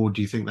structure, or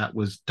do you think that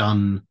was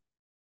done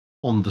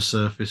on the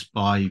surface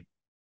by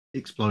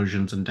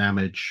explosions and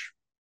damage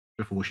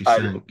before she I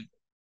sank?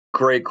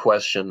 Great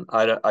question.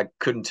 I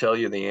couldn't tell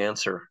you the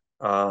answer.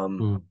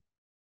 Hmm.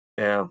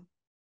 Yeah,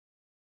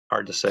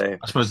 hard to say.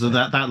 I suppose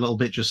that little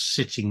bit just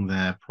sitting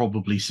there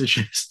probably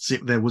suggests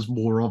if there was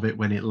more of it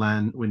when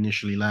when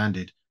initially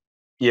landed.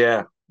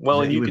 Yeah.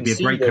 Well, and It you would can be a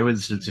see great that.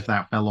 coincidence if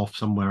that fell off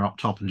somewhere up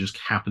top and just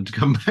happened to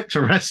come back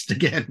to rest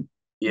again.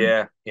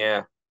 Yeah,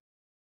 yeah,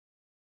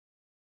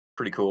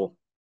 pretty cool.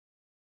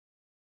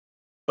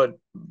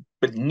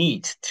 But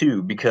neat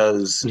too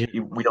because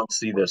Yeah. we don't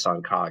see this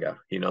on Kaga.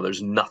 You know,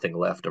 there's nothing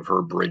left of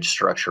her bridge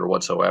structure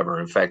whatsoever.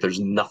 In fact, there's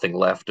nothing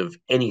left of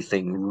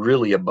anything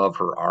really above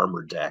her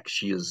armor deck.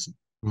 She is,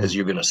 as Mm.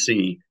 you're going to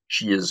see,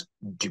 she is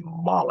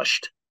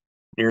demolished.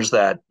 Here's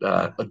that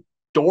Yeah.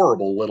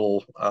 adorable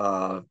little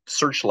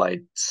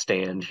searchlight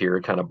stand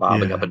here, kind of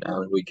bobbing up Yeah. and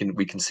down. We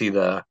can see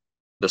the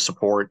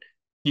support.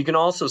 You can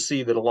also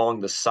see that along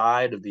the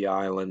side of the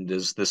island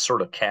is this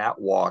sort of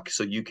catwalk,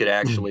 so you could Mm.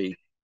 actually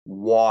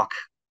walk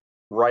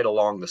right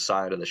along the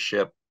side of the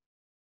ship.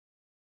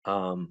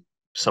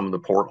 Some of the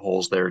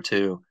portholes there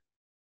too.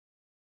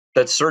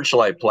 That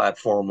searchlight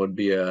platform would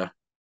be a.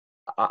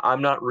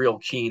 I'm not real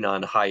keen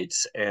on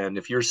heights, and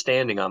if you're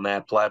standing on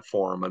that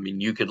platform, I mean,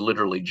 you could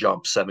literally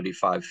jump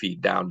 75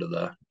 feet down to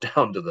the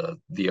down to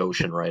the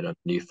ocean right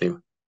underneath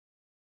you.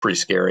 Pretty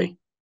scary.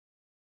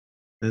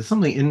 There's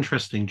something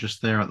interesting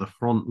just there at the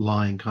front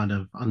line, kind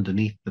of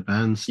underneath the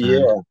bandstand.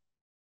 Yeah,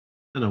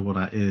 I don't know what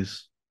that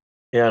is.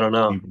 yeah, I don't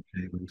know. Cable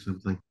cabling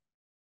something.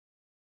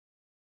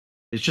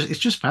 It's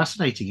just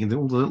fascinating and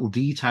all the little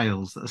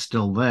details that are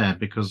still there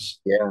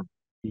because Yeah,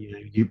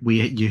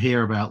 you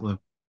hear about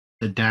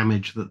the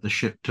damage that the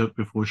ship took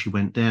before she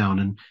went down,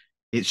 and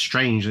it's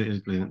strange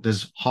that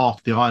there's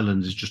half the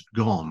island is just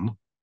gone,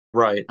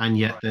 right. and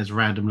yet there's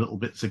random little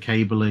bits of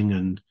cabling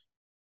and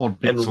odd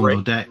bits And on right,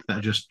 the deck that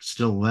are just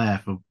still there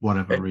for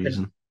whatever and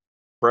reason.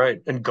 right,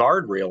 and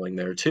guard railing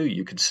there too.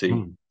 You could see.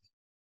 Hmm,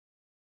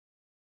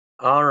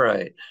 All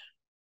right.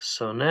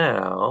 So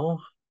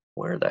now,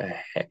 where the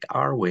heck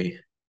are we?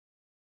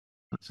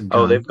 that's a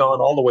Oh, they've gun.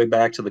 gone all the way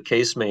back to the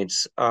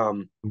casemates.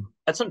 Hmm.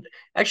 That's an,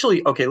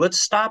 actually okay. Let's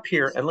stop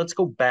here and let's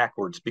go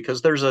backwards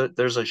because there's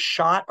a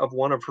shot of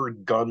one of her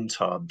gun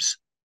tubs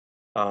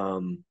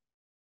um,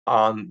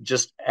 on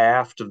just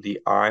aft of the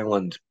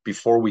island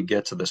before we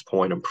get to this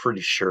point. I'm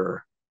pretty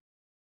sure.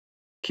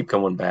 Keep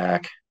going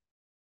back.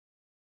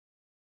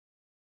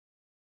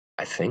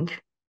 I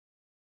think.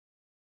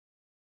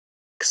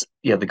 'Cause,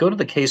 yeah, they go to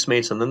the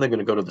casemates and then they're going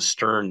to go to the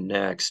stern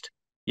next.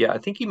 Yeah, I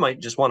think you might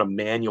just want to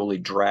manually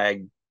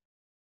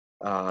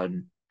uh,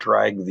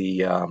 drag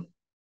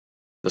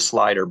the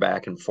slider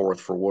back and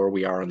forth for where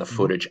we are in the Mhm.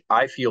 footage.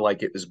 I feel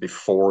like it was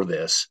before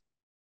this.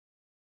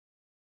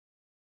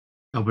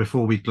 Oh,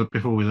 before we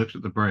looked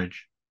at the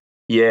bridge.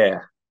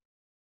 Yeah.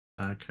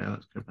 Okay,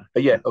 let's go back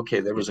Yeah. to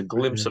Okay. There the was a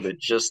glimpse of bridge. it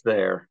just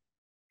there,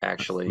 That's the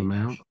actually. A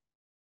mount.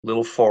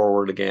 little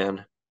forward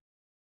again.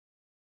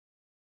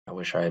 I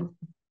wish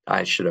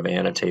I should have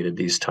annotated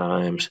these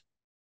times.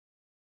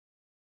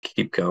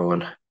 Keep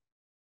going.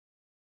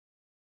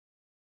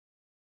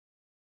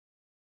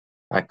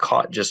 I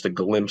caught just a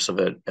glimpse of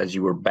it as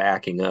you were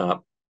backing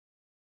up.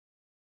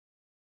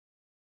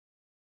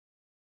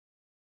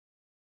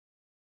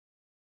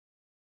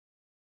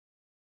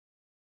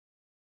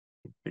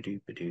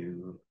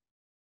 Ba-doo.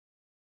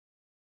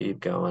 Keep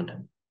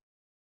going.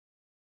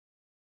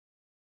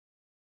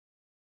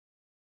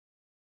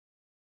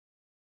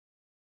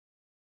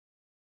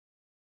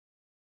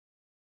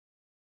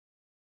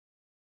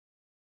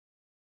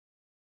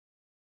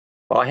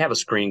 Well, I have a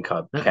screen Is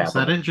cap that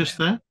of it. it just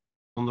there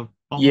on the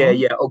bottom Yeah, line?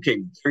 yeah.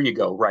 Okay, there you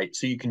go. Right.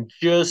 So you can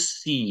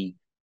just see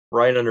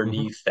right Hmm.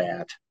 underneath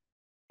that.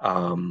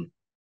 Um,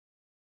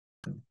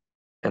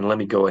 and let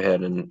me go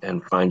ahead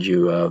and find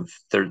you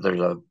there's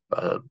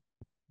a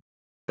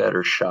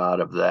better shot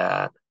of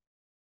that.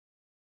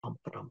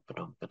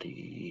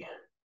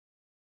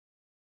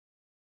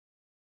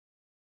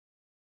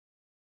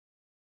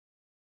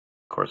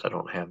 course, I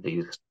don't have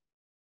these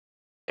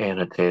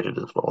annotated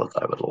as well as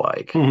I would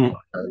like. Mhm.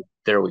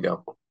 There we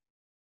go.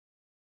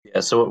 Yeah,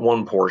 so at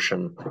one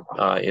portion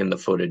in the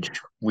footage,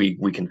 we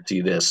can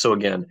see this. So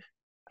again,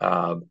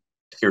 uh,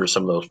 here are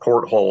some of those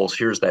portholes.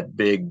 Here's that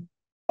big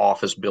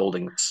office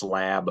building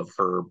slab of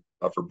her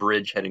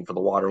bridge heading for the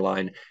water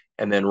line,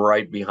 and then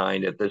right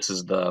behind it, this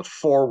is the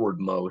forward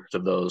most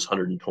of those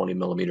 120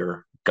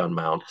 millimeter gun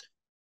mounts.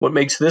 What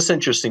makes this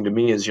interesting to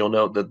me is you'll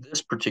note that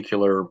this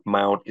particular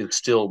mount is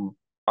still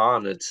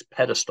on its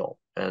pedestal,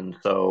 and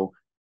so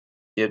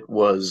it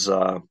was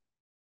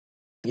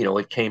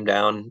it came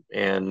down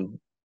and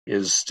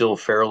is still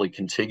fairly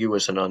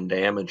contiguous and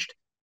undamaged.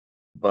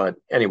 But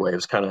anyway, it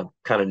was kind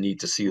of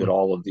neat to see that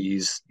all of the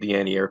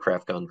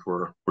anti-aircraft guns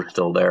were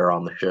still there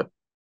on the ship.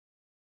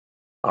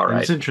 All And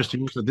it's right.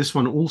 interesting also, this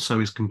one also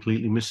is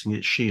completely missing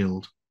its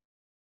shield.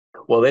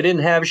 Well, they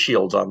didn't have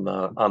shields on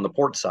the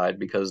port side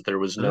because there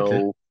was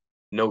Okay,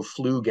 no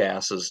flue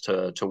gases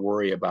to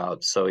worry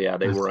about. So yeah,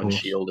 they of were course.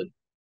 unshielded.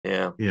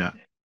 Yeah. Yeah.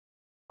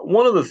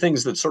 One of the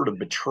things that sort of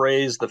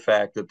betrays the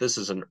fact that this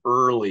is an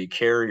early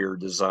carrier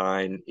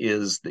design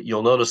is that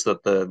you'll notice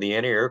that the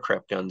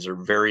anti-aircraft guns are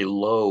very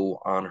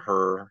low on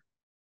her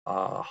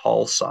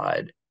hull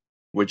side,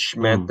 which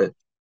meant Mm. that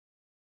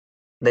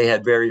they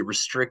had very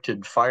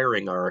restricted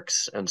firing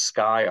arcs and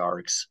sky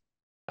arcs.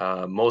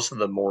 Most of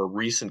the more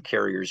recent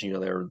carriers,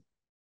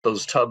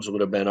 those tubs would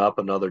have been up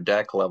another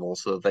deck level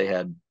so that they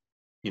had,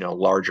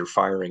 larger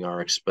firing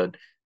arcs. But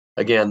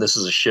again, this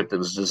is a ship that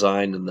was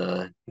designed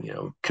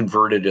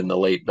converted in the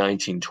late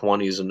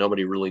 1920s, and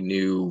nobody really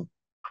knew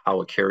how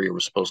a carrier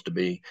was supposed to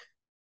be.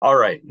 All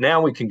right,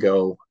 now we can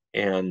go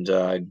and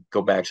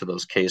go back to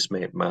those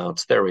casemate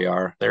mounts. There we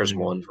are. There's Mm.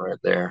 one right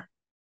there.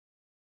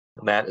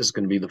 And that is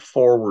going to be the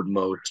forward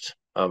most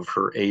of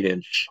her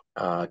 8-inch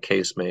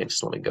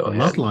casemates. Let me go The ahead.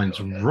 mud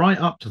line's right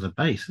up to the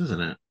base,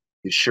 isn't it?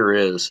 It sure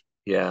is.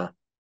 Yeah.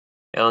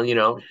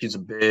 And, she's a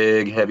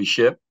big, heavy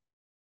ship.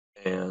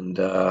 And,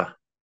 oh,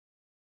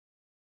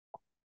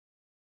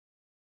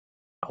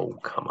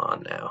 come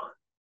on now.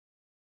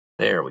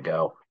 There we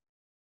go.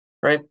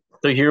 Right.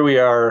 So here we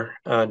are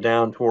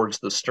down towards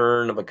the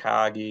stern of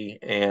Akagi,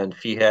 and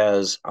she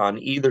has on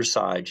either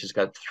side, she's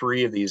got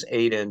three of these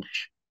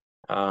 8-inch,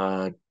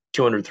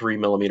 203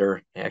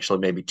 millimeter, actually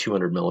maybe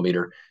 200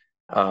 millimeter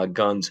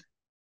guns.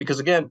 Because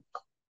again,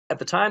 at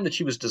the time that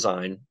she was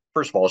designed,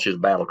 first of all, she was a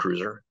battle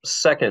cruiser.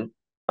 Second,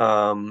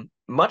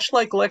 much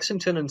like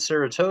Lexington and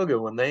Saratoga,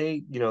 when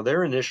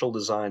their initial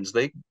designs,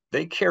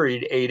 they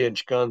carried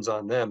 8-inch guns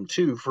on them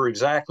too for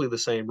exactly the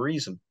same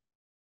reason.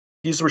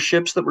 These were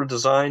ships that were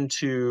designed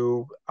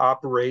to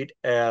operate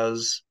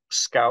as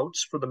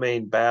scouts for the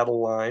main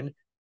battle line,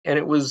 and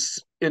it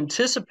was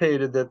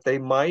anticipated that they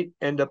might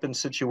end up in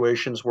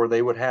situations where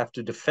they would have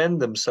to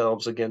defend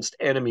themselves against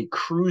enemy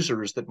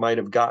cruisers that might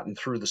have gotten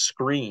through the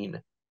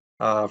screen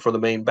for the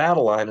main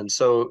battle line. And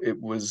so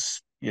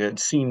it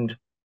seemed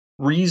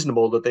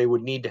reasonable that they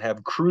would need to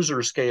have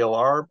cruiser scale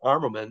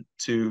armament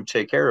to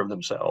take care of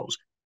themselves.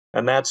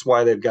 And that's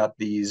why they've got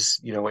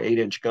these,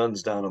 8-inch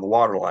guns down on the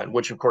waterline,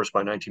 which of course by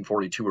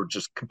 1942 are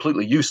just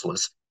completely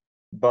useless.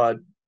 But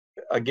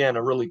again,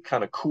 a really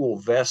kind of cool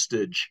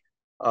vestige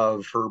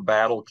of her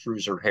battle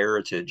cruiser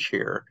heritage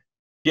here.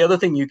 The other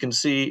thing you can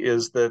see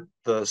is that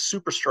the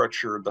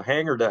superstructure, the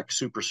hangar deck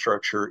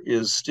superstructure,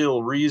 is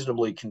still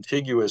reasonably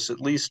contiguous, at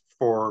least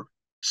for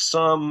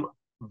some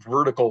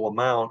vertical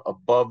amount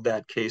above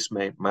that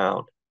casemate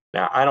mount.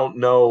 Now, I don't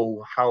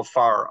know how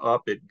far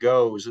up it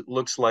goes. It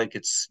looks like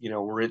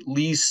we're at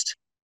least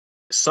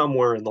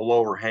somewhere in the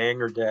lower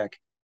hangar deck.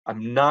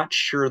 I'm not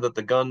sure that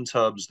the gun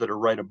tubs that are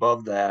right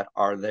above that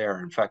are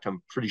there. In fact,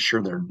 I'm pretty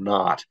sure they're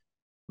not.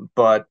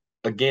 But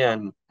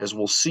again, as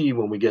we'll see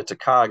when we get to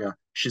Kaga,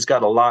 she's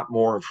got a lot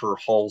more of her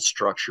hull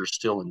structure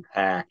still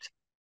intact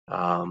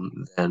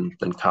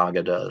than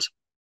Kaga does.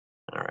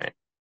 All right.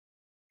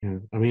 Yeah.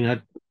 I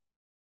mean,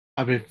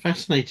 I've been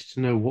fascinated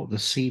to know what the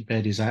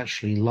seabed is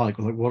actually like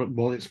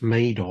what it's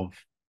made of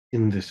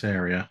in this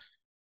area.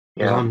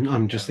 Because Yeah.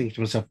 I'm just thinking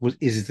to myself,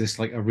 is this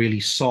like a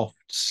really soft,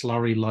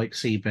 slurry-like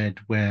seabed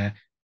where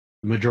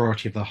the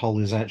majority of the hull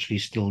is actually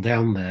still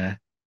down there,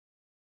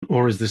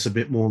 or is this a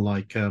bit more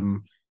like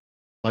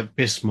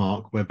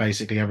Bismarck, where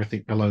basically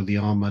everything below the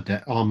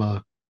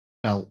armor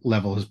belt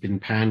level has been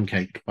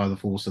pancaked by the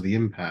force of the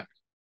impact?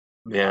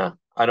 Yeah.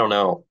 I don't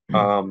know.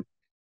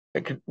 I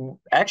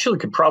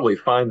could probably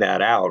find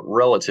that out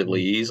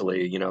relatively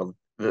easily.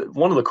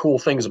 One of the cool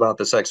things about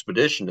this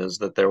expedition is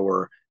that there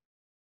were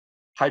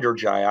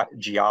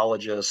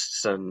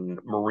hydrogeologists and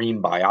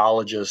marine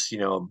biologists.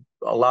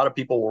 A lot of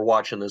people were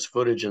watching this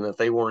footage, and if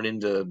they weren't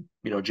into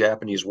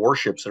Japanese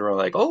warships, they were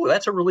like, "Oh,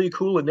 that's a really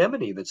cool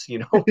anemone that's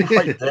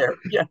right there."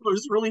 Yeah,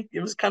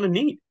 it was kind of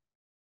neat.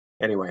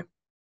 Anyway,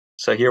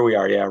 so here we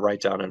are. Yeah, right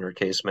down in her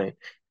casemate.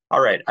 All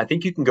right, I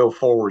think you can go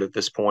forward at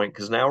this point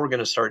because now we're going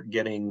to start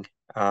getting.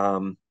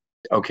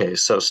 Okay,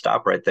 so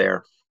stop right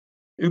there.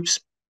 Oops.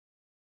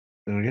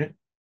 Okay.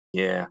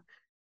 Yeah.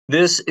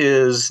 This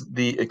is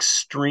the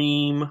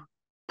extreme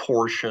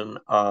portion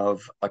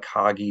of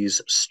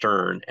Akagi's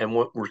stern. And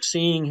what we're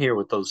seeing here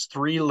with those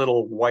three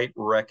little white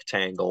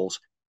rectangles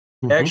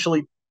Hmm.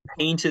 actually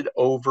painted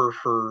over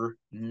her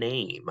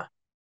name.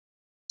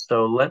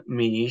 So let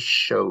me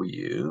show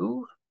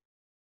you.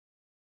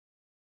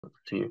 Let's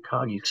see,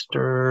 Akagi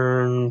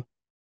stern,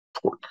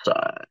 port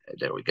side.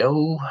 There we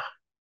go.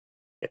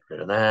 Get rid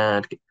of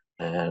that. Get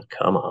rid of that.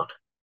 Come on.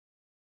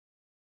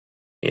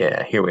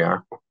 Yeah, here we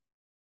are.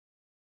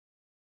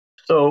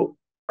 So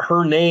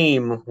her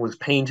name was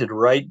painted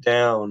right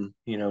down,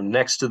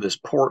 next to this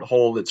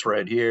porthole that's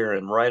right here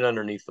and right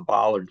underneath the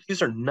bollard.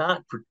 These are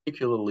not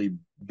particularly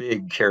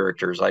big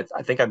characters. I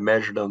think I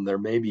measured them. They're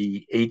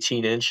maybe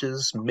 18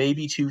 inches,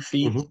 maybe 2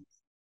 feet. Hmm.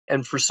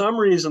 And for some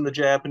reason, the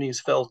Japanese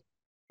felt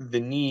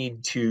the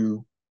need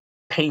to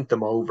paint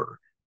them over.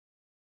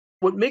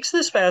 What makes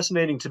this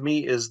fascinating to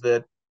me is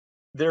that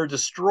their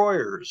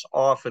destroyers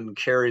often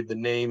carried the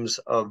names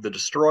of the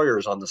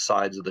destroyers on the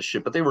sides of the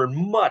ship, but they were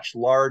much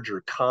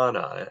larger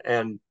kana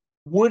and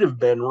would have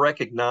been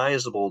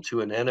recognizable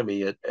to an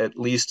enemy at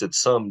least at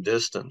some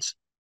distance.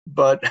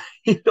 But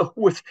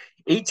with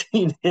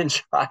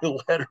 18-inch high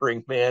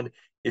lettering, man,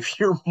 if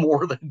you're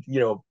more than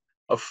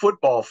a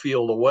football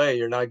field away,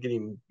 you're not going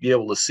to be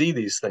able to see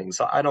these things.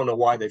 So I don't know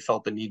why they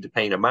felt the need to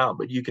paint them out,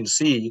 but you can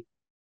see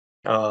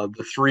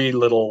the three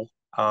little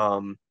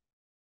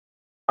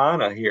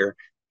kana here.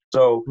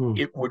 So Mm.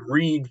 it would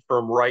read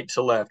from right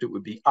to left. It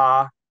would be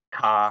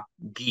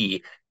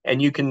Akagi.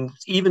 And you can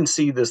even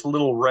see this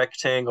little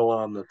rectangle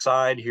on the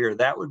side here.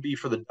 That would be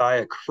for the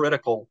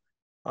diacritical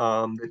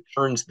that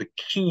turns the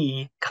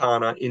ki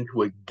kana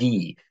into a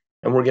gi.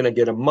 And we're going to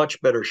get a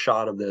much better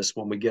shot of this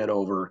when we get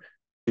over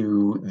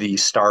to the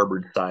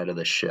starboard side of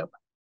the ship.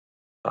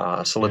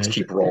 So Yeah, let's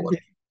keep rolling.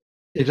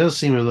 it does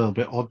seem a little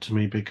bit odd to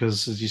me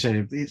because, as you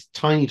said, it's a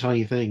tiny,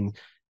 tiny thing,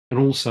 and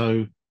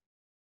also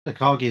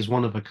Akagi is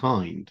one of a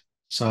kind.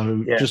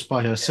 So Yeah, just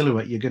by her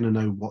silhouette, you're going to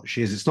know what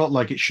she is. It's not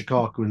like it's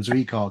Shikaku and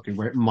Zuikaku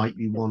where it might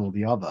be one or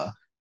the other.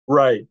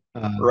 right,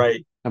 Um,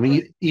 right, I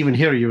mean, even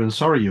Hiryu and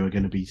Soryu are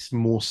going to be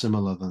more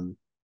similar than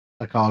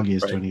Akagi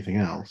is to right. anything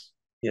else.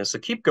 Yeah, so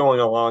keep going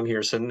along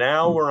here. So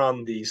now we're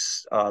on the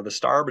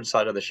starboard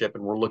side of the ship,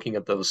 and we're looking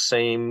at those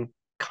same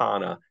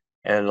kana.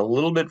 And a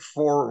little bit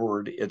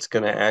forward, it's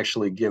going to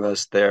actually give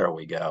us. There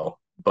we go.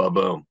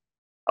 Ba-boom.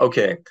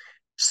 Okay,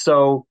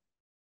 so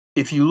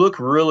if you look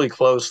really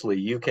closely,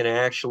 you can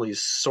actually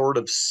sort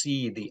of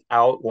see the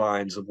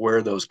outlines of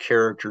where those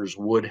characters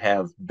would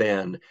have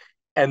been.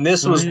 And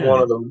this Oh was one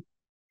yeah. of them,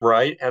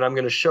 right? And I'm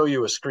going to show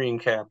you a screen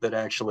cap that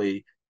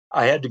actually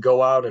I had to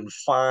go out and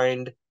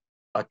find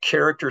a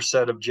character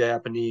set of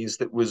Japanese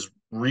that was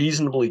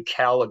reasonably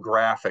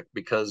calligraphic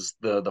because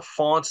the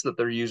fonts that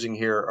they're using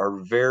here are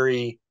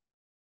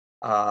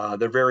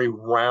they're very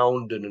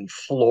rounded and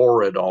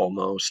florid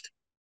almost.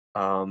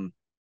 Um,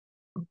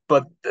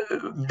 but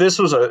this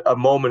was a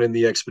moment in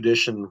the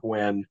expedition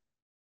when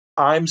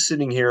I'm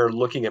sitting here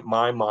looking at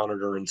my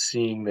monitor and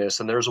seeing this,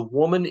 and there's a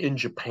woman in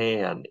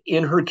Japan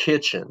in her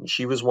kitchen.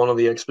 She was one of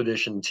the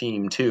expedition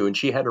team too, and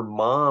she had her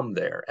mom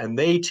there, and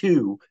they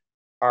too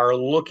are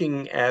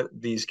looking at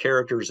these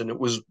characters. And it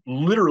was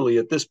literally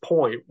at this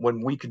point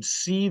when we could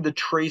see the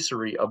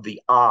tracery of the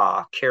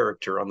ah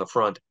character on the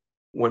front,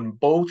 when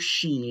both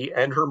she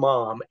and her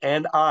mom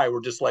and I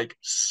were just like,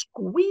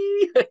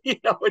 squee,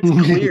 it's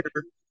clear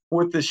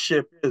what this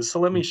ship is. So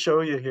let me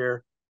show you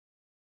here.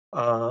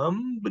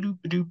 Ba-doo,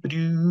 ba-doo,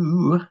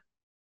 ba-doo.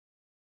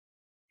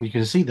 You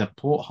can see that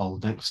porthole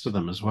next to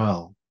them as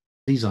well.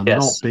 These are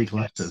not Yes. big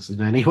letters in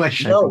any way,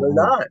 shape, No, or they're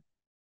form. not.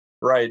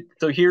 Right.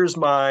 So here's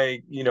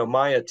my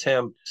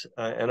attempt,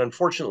 and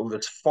unfortunately,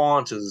 this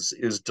font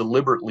is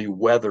deliberately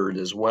weathered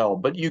as well.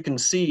 But you can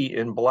see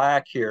in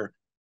black here,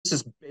 this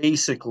is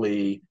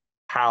basically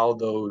how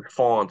those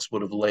fonts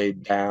would have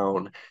laid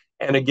down.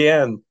 And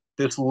again,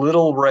 this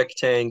little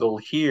rectangle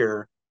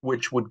here,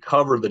 which would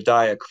cover the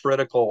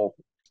diacritical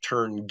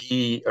turn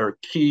gi or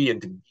key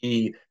into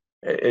gi,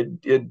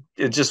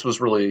 it just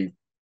was really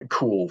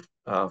cool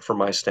from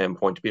my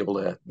standpoint to be able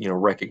to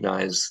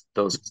recognize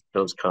those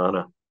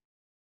kana.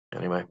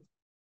 Anyway,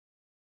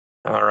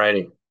 all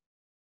righty.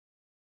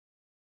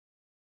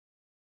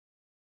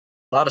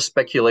 A lot of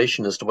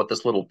speculation as to what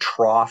this little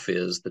trough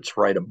is that's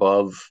right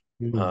above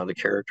Mm. the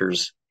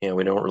characters.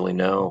 We don't really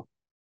know.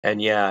 And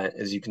yeah,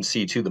 as you can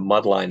see too, the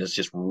mud line is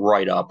just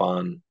right up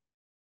on,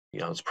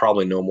 it's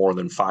probably no more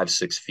than 5,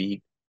 6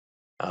 feet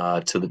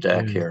to the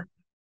deck Yeah. here.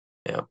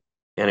 Yeah.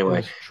 Anyway,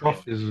 This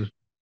trough is a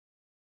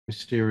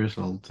mysterious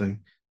old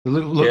thing. It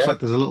looks yeah, like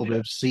there's a little bit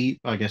of sea,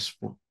 I guess,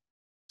 for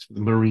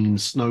marine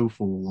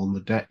snowfall on the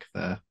deck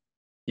there.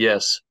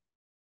 yes.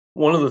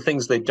 One of the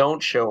things they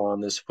don't show on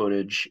this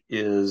footage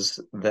is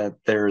that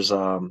there's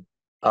a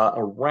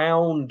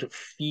round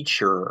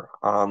feature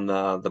on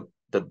the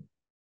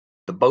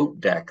boat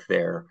deck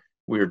there.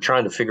 We were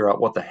trying to figure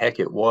out what the heck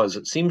it was.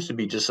 It seems to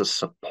be just a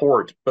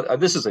support, but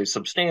this is a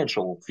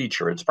substantial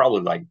feature. It's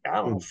probably like, I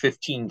don't know, Mm.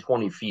 15,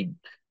 20 feet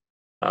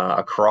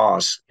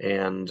across.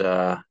 And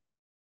yeah,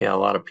 a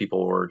lot of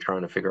people were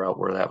trying to figure out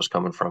where that was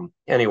coming from.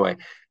 Anyway,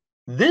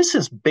 This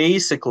is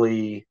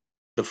basically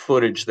the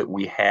footage that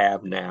we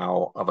have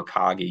now of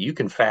Akagi. You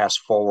can fast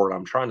forward.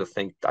 I'm trying to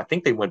think. I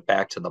think they went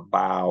back to the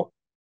bow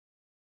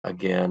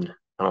again.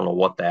 I don't know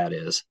what that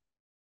is.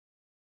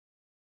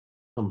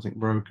 Something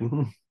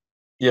broken.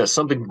 Yeah,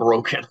 something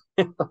broken.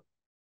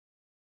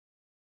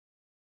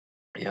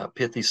 Yeah,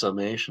 pithy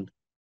summation.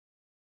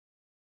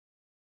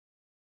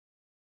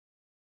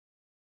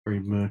 Very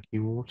murky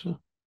water.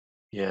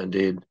 Yeah,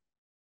 indeed.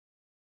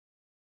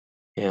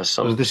 Yeah,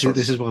 So some this sort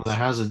is of. this is one of the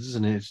hazards,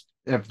 isn't it?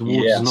 The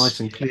water's Yes, nice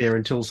and clear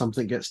until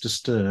something gets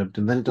disturbed,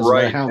 and then it doesn't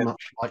matter right. how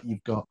much light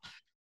you've got.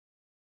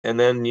 And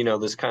then,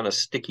 this kind of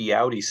sticky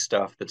outy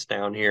stuff that's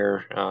down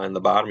here in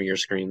the bottom of your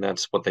screen,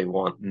 that's what they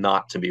want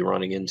not to be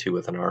running into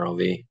with an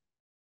ROV.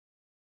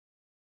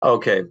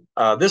 Okay,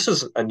 this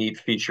is a neat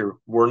feature.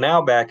 We're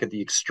now back at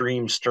the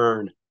extreme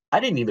stern.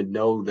 I didn't even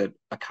know that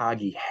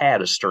Akagi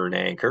had a stern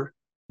anchor,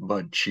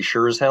 but she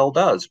sure as hell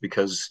does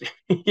because,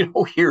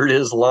 here it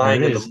is There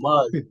lying it in the is.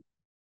 mud.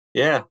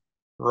 Yeah,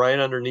 right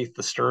underneath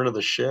the stern of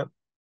the ship.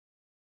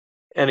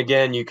 And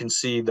again, you can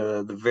see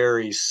the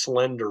very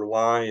slender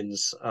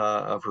lines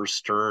of her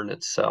stern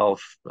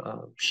itself.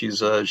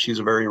 She's a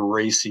very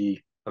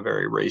racy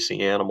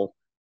animal.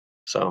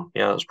 So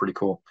yeah, that's pretty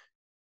cool.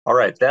 All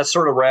right, that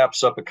sort of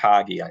wraps up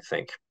Akagi, I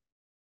think.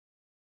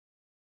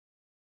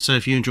 So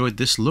if you enjoyed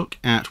this look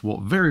at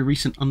what very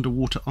recent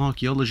underwater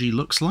archaeology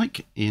looks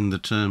like in the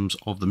terms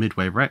of the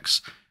Midway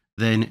wrecks,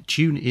 then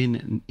tune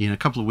in a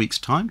couple of weeks'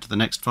 time to the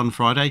next Fun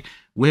Friday,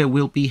 where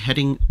we'll be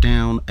heading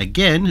down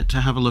again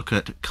to have a look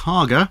at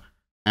Kaga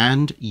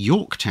and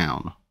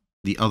Yorktown,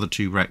 the other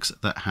two wrecks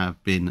that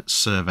have been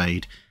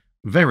surveyed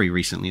very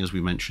recently, as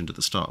we mentioned at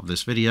the start of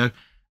this video.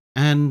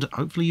 And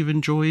hopefully you've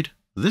enjoyed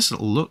this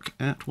little look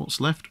at what's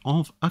left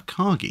of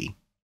Akagi.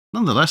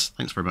 Nonetheless,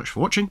 thanks very much for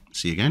watching.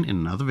 See you again in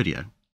another video.